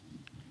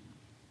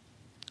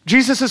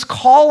 Jesus is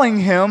calling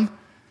him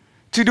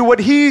to do what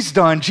he's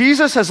done.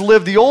 Jesus has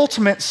lived the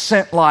ultimate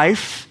sent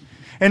life,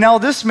 and now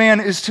this man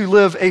is to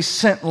live a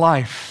sent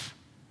life.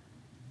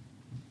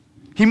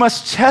 He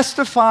must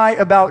testify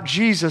about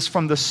Jesus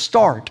from the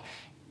start,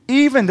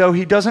 even though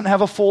he doesn't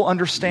have a full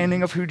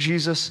understanding of who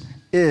Jesus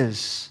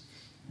is.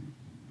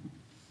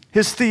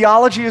 His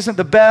theology isn't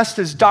the best,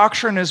 his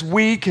doctrine is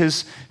weak,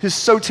 his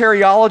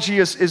soteriology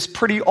is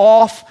pretty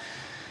off,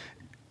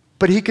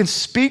 but he can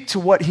speak to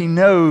what he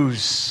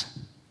knows.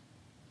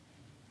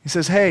 He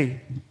says,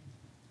 hey,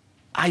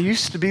 I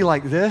used to be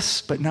like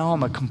this, but now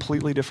I'm a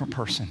completely different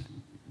person.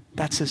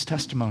 That's his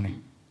testimony.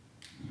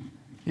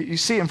 You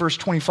see it in verse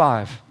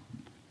 25.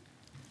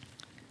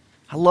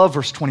 I love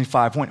verse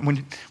 25.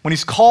 When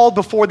he's called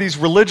before these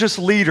religious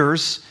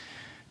leaders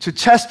to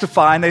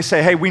testify, and they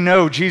say, hey, we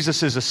know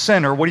Jesus is a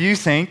sinner. What do you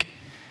think?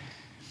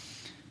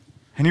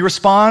 And he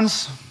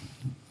responds,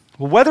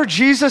 well, whether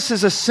Jesus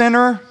is a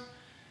sinner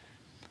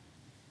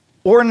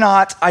or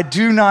not, I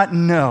do not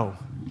know.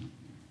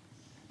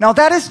 Now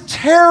that is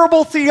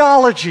terrible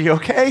theology,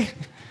 okay?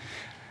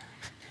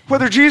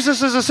 Whether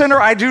Jesus is a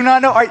sinner, I do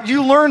not know.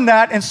 You learn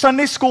that in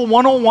Sunday School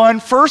 101.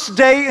 First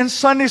day in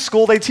Sunday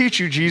school, they teach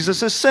you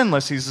Jesus is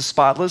sinless. He's the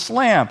spotless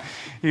lamb.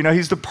 You know,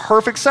 he's the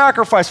perfect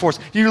sacrifice for us.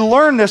 You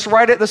learn this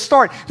right at the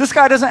start. This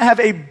guy doesn't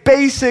have a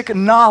basic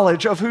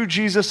knowledge of who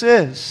Jesus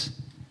is.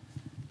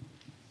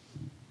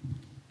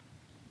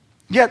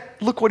 Yet,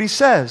 look what he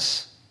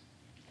says.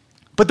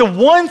 But the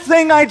one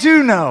thing I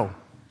do know,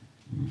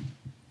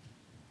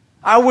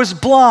 I was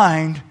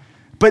blind,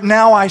 but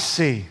now I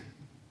see.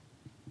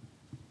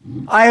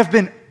 I have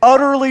been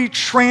utterly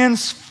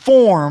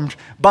transformed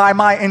by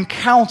my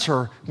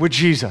encounter with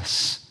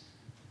Jesus.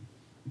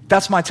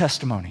 That's my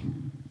testimony.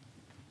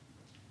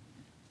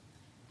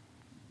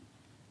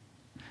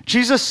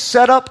 Jesus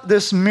set up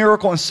this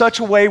miracle in such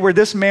a way where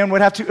this man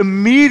would have to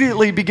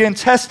immediately begin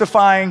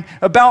testifying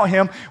about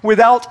him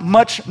without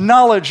much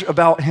knowledge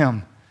about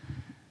him.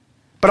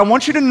 But I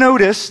want you to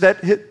notice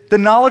that the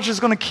knowledge is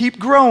going to keep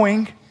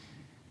growing.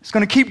 It's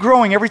going to keep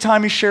growing every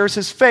time he shares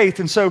his faith.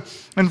 And so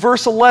in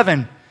verse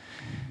 11,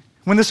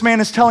 when this man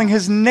is telling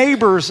his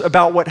neighbors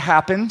about what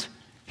happened,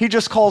 he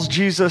just calls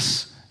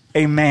Jesus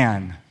a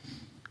man.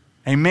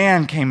 A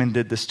man came and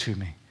did this to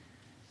me.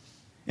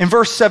 In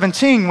verse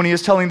 17, when he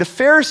is telling the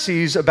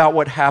Pharisees about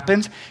what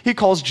happened, he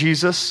calls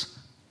Jesus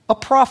a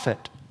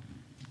prophet.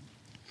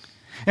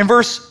 In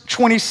verse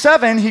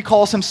 27, he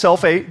calls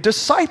himself a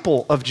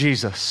disciple of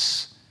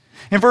Jesus.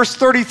 In verse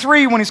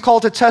 33, when he's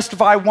called to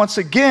testify once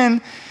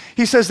again,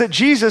 he says that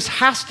Jesus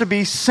has to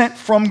be sent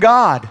from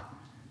God.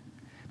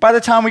 By the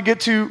time we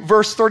get to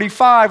verse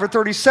 35 or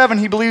 37,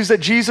 he believes that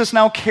Jesus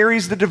now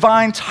carries the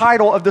divine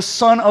title of the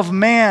Son of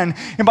Man.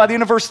 And by the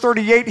end of verse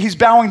 38, he's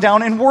bowing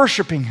down and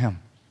worshiping him.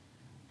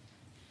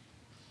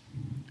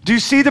 Do you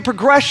see the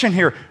progression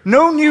here?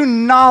 No new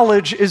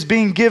knowledge is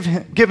being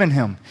given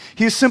him.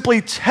 He is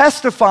simply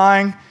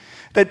testifying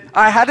that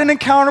I had an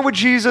encounter with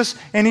Jesus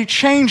and he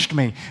changed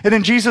me. And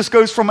then Jesus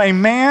goes from a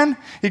man,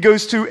 he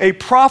goes to a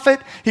prophet,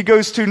 he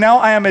goes to now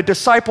I am a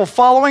disciple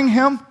following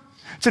him,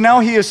 to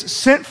now he is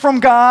sent from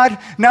God,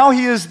 now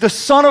he is the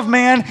Son of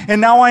Man, and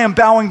now I am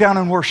bowing down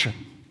in worship.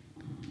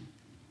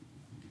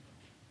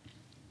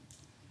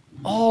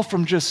 all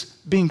from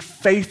just being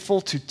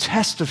faithful to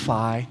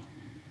testify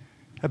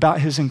about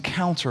his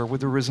encounter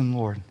with the risen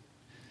Lord,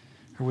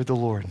 or with the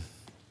Lord.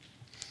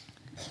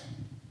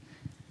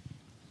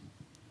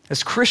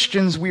 As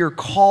Christians, we are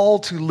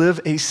called to live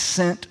a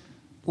sent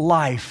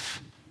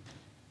life.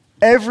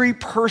 Every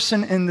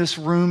person in this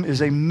room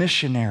is a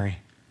missionary.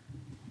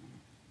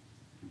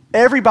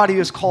 Everybody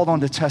is called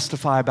on to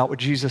testify about what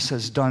Jesus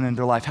has done in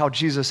their life, how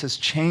Jesus has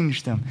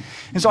changed them.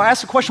 And so I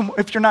ask the question,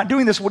 if you're not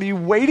doing this, what are you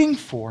waiting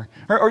for?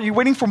 Are you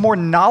waiting for more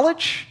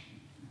knowledge?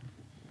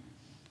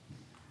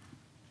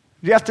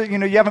 You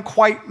haven't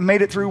quite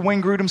made it through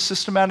Wayne Grudem's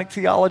systematic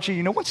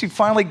theology. Once you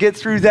finally get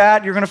through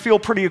that, you're going to feel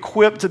pretty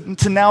equipped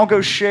to now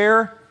go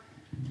share.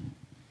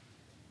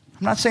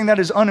 I'm not saying that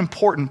is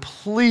unimportant.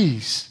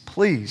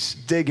 Please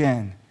dig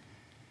in.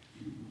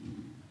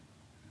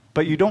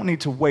 But you don't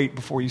need to wait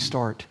before you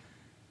start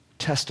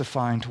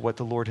testifying to what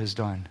the Lord has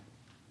done.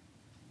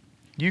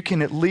 You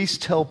can at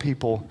least tell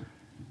people,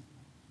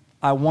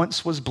 I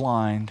once was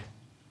blind,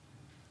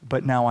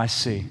 but now I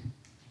see.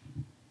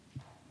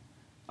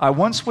 I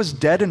once was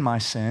dead in my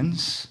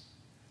sins,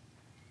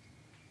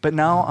 but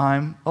now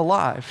I'm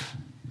alive.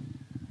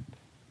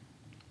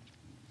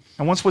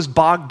 I once was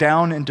bogged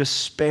down in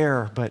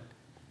despair, but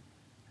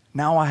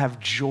now I have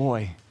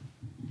joy.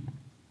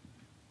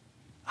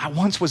 I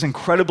once was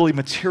incredibly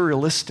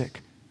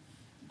materialistic,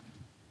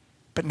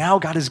 but now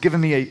God has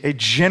given me a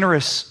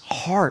generous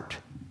heart.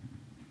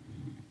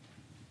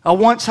 I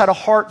once had a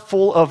heart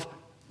full of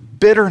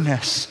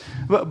bitterness,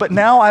 but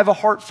now I have a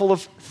heart full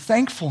of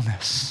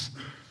thankfulness.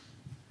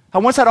 I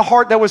once had a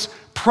heart that was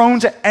prone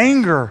to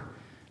anger,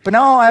 but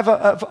now I have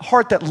a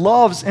heart that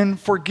loves and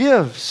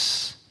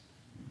forgives.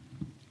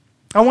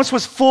 I once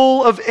was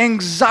full of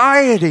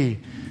anxiety,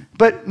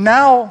 but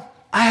now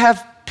I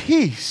have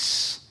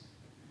peace.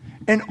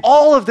 And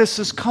all of this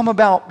has come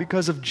about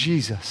because of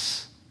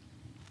Jesus.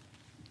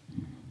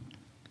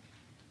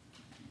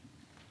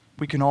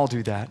 We can all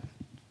do that.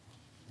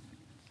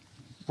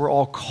 We're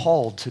all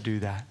called to do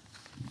that.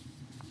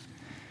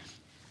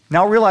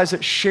 Now realize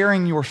that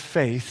sharing your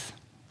faith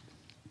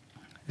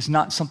is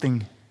not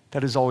something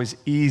that is always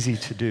easy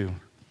to do.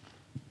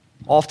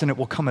 Often it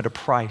will come at a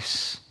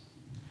price.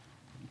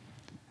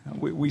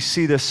 We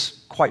see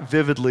this quite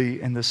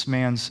vividly in this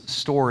man's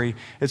story.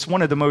 It's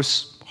one of the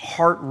most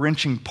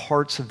heart-wrenching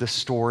parts of this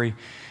story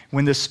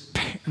when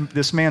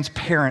this man's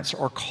parents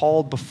are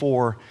called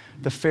before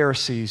the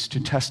Pharisees to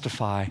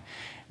testify,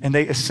 and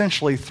they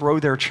essentially throw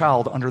their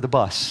child under the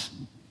bus.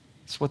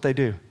 That's what they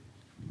do.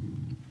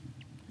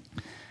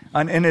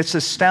 And it's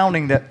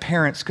astounding that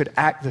parents could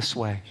act this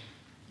way.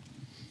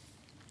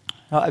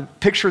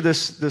 Picture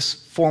this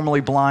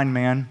formerly blind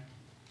man.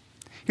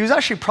 He was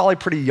actually probably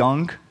pretty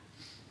young,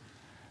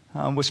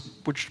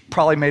 which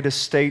probably made his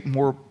state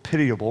more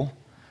pitiable.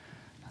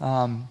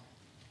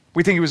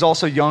 We think he was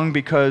also young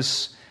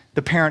because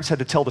the parents had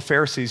to tell the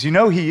Pharisees,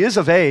 he is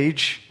of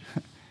age.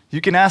 You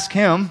can ask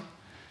him.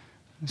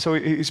 So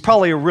he's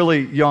probably a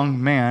really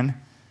young man.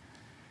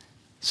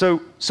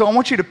 So I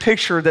want you to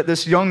picture that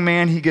this young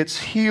man, he gets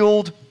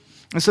healed.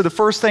 And so the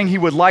first thing he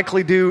would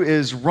likely do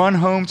is run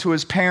home to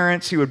his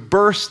parents. He would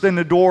burst in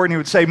the door and he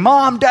would say,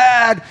 Mom,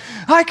 Dad,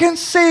 I can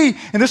see.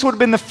 And this would have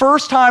been the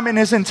first time in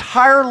his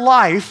entire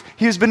life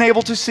he has been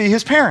able to see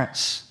his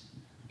parents.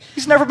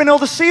 He's never been able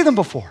to see them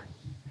before.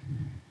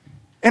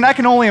 And I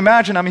can only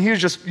imagine, he was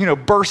just,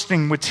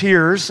 bursting with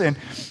tears. And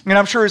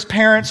I'm sure his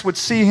parents would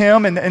see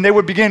him and they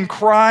would begin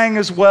crying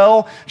as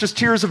well, just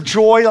tears of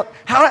joy.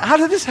 How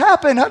did this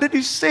happen? How did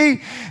you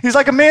see? He's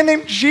like, a man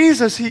named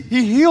Jesus, he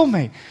healed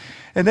me.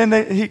 And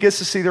then he gets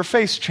to see their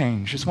face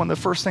change. It's one of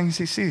the first things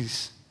he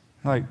sees.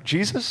 Like,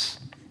 Jesus?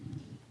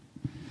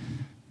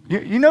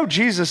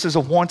 Jesus is a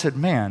wanted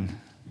man.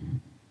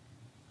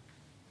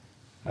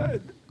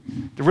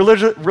 The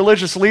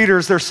religious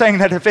leaders, they're saying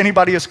that if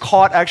anybody is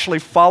caught actually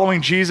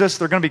following Jesus,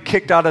 they're going to be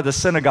kicked out of the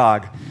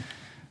synagogue.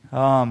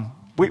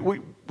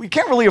 We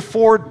can't really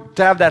afford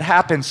to have that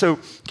happen. So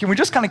can we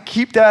just kind of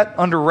keep that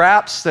under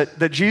wraps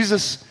that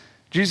Jesus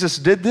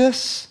did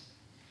this?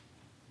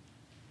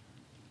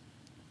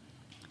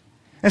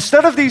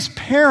 Instead of these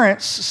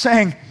parents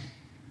saying,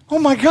 oh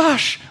my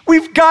gosh,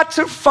 we've got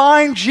to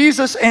find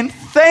Jesus and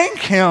thank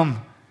him.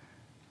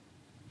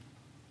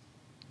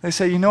 They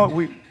say,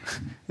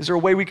 is there a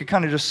way we could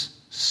kind of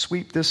just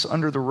sweep this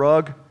under the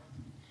rug?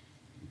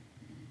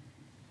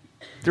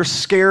 They're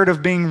scared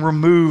of being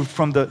removed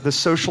from the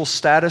social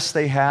status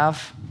they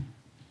have,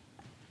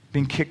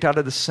 being kicked out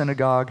of the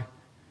synagogue,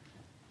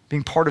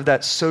 being part of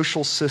that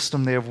social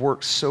system they have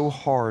worked so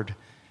hard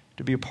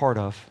to be a part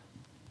of.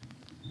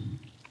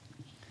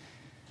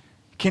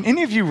 Can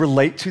any of you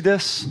relate to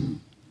this?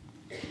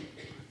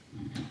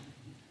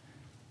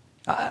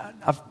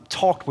 I've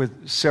talked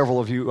with several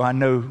of you who I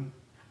know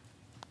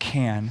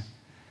can.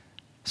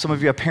 Some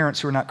of you have parents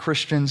who are not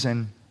Christians,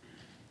 and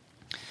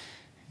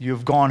you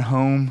have gone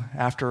home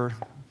after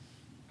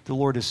the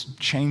Lord has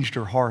changed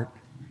your heart.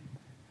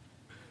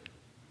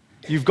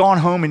 You've gone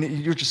home and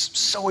you're just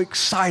so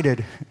excited,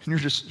 and you're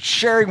just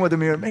sharing with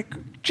them,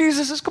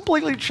 Jesus has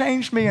completely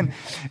changed me.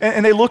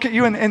 And they look at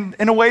you, and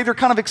in a way, they're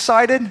kind of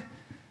excited.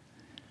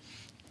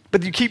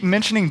 But you keep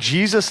mentioning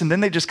Jesus, and then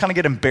they just kind of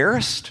get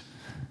embarrassed.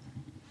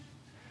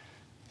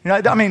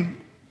 I mean,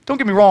 don't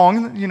get me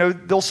wrong.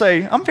 They'll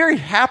say, I'm very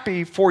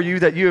happy for you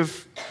that you're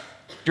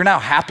now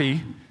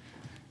happy.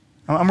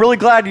 I'm really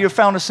glad you have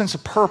found a sense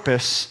of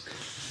purpose.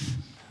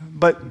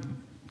 But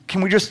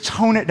can we just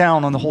tone it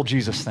down on the whole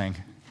Jesus thing?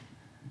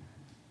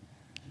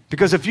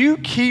 Because if you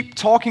keep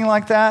talking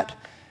like that,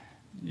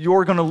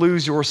 you're going to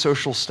lose your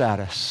social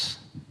status.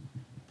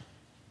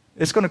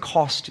 It's going to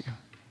cost you.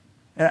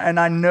 And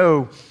I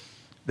know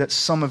that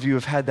some of you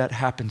have had that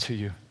happen to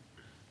you.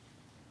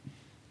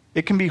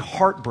 It can be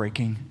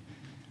heartbreaking,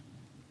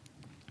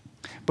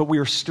 but we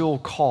are still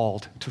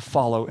called to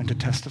follow and to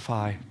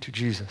testify to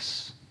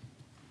Jesus.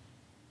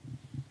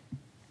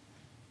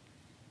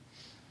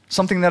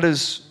 Something that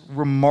is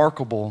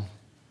remarkable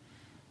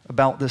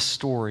about this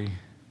story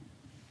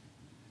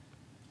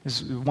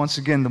is, once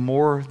again, the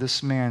more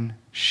this man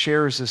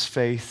shares his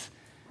faith,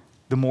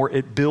 the more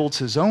it builds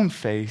his own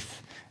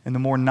faith and the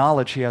more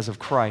knowledge he has of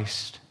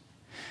Christ.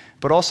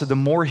 But also, the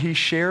more he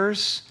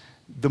shares,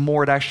 the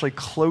more it actually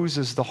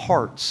closes the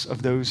hearts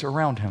of those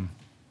around him.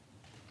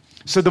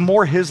 So the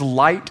more his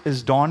light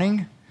is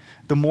dawning,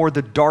 the more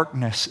the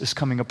darkness is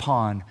coming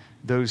upon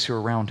those who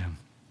are around him.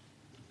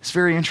 It's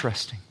very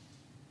interesting.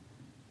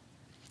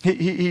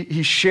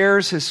 He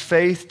shares his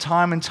faith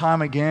time and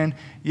time again,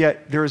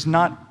 yet there is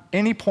not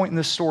any point in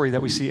this story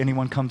that we see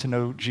anyone come to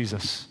know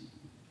Jesus.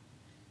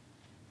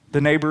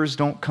 The neighbors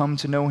don't come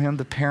to know him.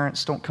 The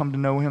parents don't come to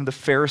know him. The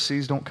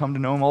Pharisees don't come to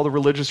know him. All the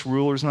religious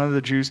rulers, none of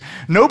the Jews.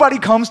 Nobody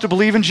comes to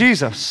believe in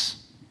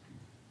Jesus.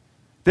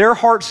 Their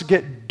hearts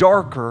get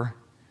darker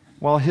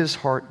while his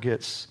heart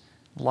gets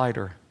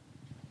lighter.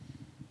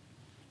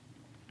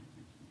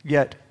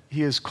 Yet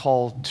he is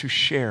called to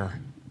share.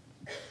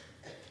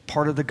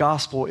 Part of the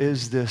gospel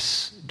is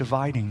this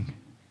dividing.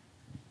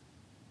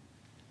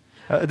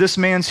 This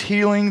man's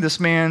healing, this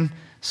man's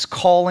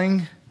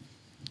calling,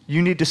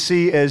 you need to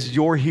see as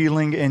your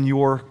healing and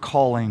your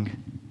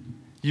calling.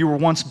 You were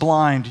once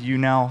blind, you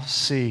now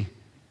see.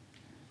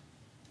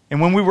 And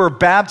when we were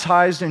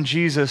baptized in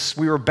Jesus,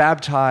 we were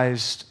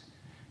baptized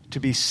to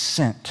be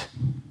sent.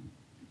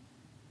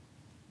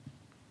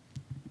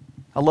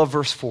 I love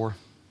verse 4.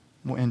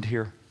 We'll end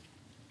here.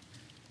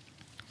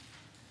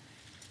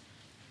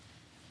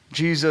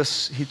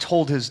 Jesus, he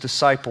told his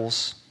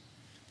disciples,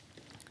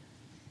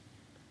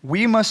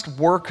 we must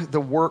work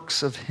the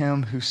works of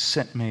him who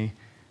sent me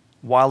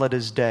while it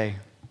is day.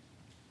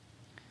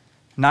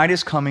 Night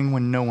is coming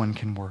when no one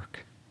can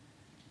work.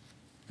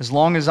 As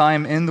long as I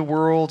am in the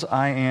world,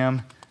 I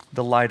am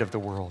the light of the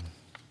world.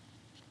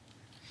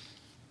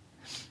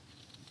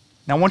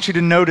 Now I want you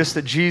to notice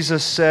that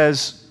Jesus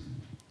says,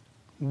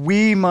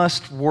 we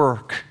must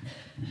work.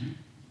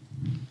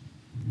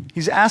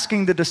 He's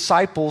asking the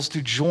disciples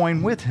to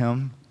join with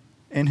him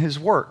in his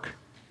work.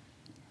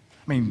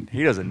 I mean,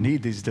 he doesn't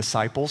need these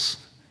disciples.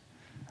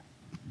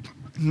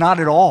 Not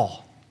at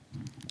all.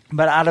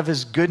 But out of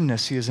his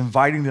goodness, he is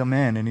inviting them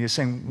in, and he is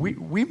saying,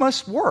 we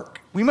must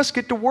work. We must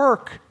get to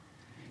work.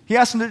 He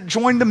asks them to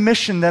join the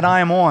mission that I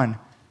am on.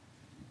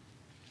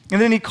 And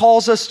then he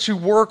calls us to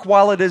work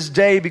while it is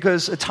day,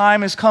 because a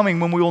time is coming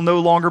when we will no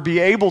longer be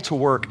able to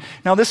work.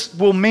 Now, this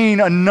will mean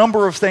a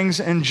number of things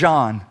in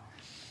John.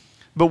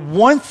 But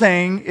one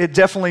thing it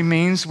definitely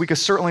means, we could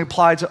certainly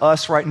apply to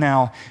us right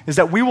now, is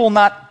that we will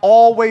not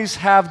always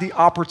have the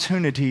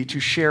opportunity to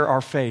share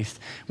our faith.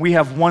 We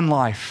have one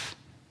life,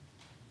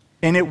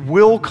 and it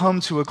will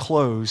come to a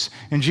close.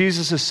 And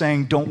Jesus is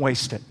saying, don't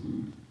waste it.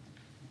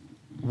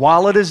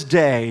 While it is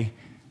day,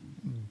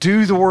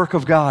 do the work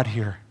of God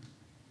here.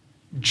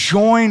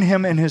 Join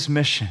him in his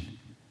mission.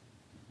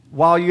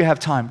 While you have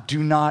time,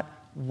 do not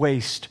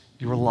waste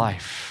your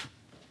life.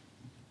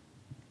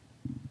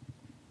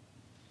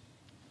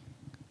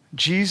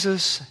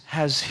 Jesus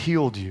has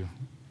healed you.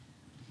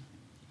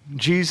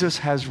 Jesus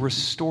has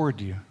restored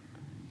you.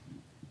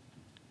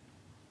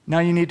 Now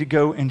you need to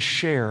go and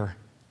share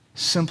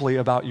simply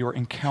about your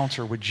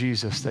encounter with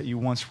Jesus, that you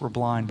once were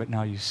blind, but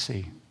now you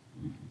see.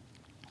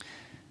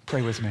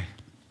 Pray with me.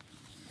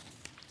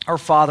 Our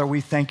Father,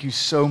 we thank you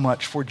so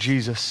much for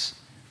Jesus,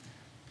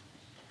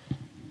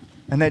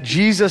 and that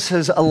Jesus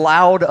has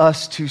allowed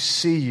us to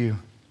see you.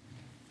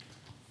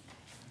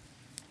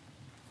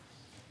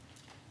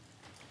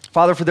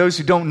 Father, for those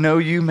who don't know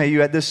you, may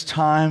you at this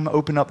time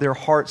open up their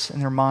hearts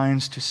and their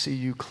minds to see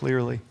you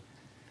clearly.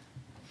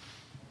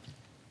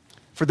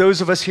 For those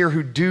of us here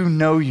who do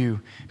know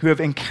you, who have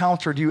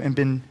encountered you and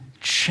been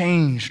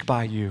changed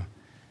by you,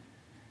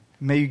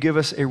 may you give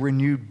us a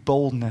renewed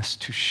boldness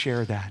to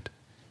share that.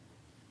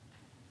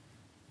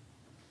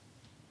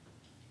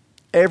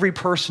 Every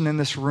person in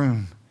this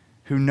room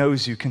who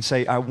knows you can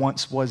say, I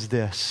once was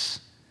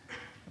this,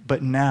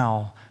 but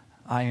now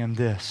I am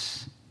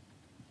this.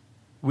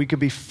 We could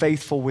be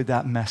faithful with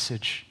that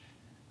message.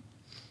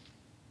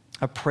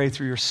 I pray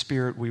through your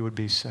Spirit we would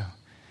be so.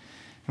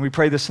 And we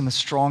pray this in the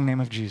strong name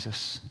of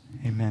Jesus.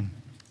 Amen.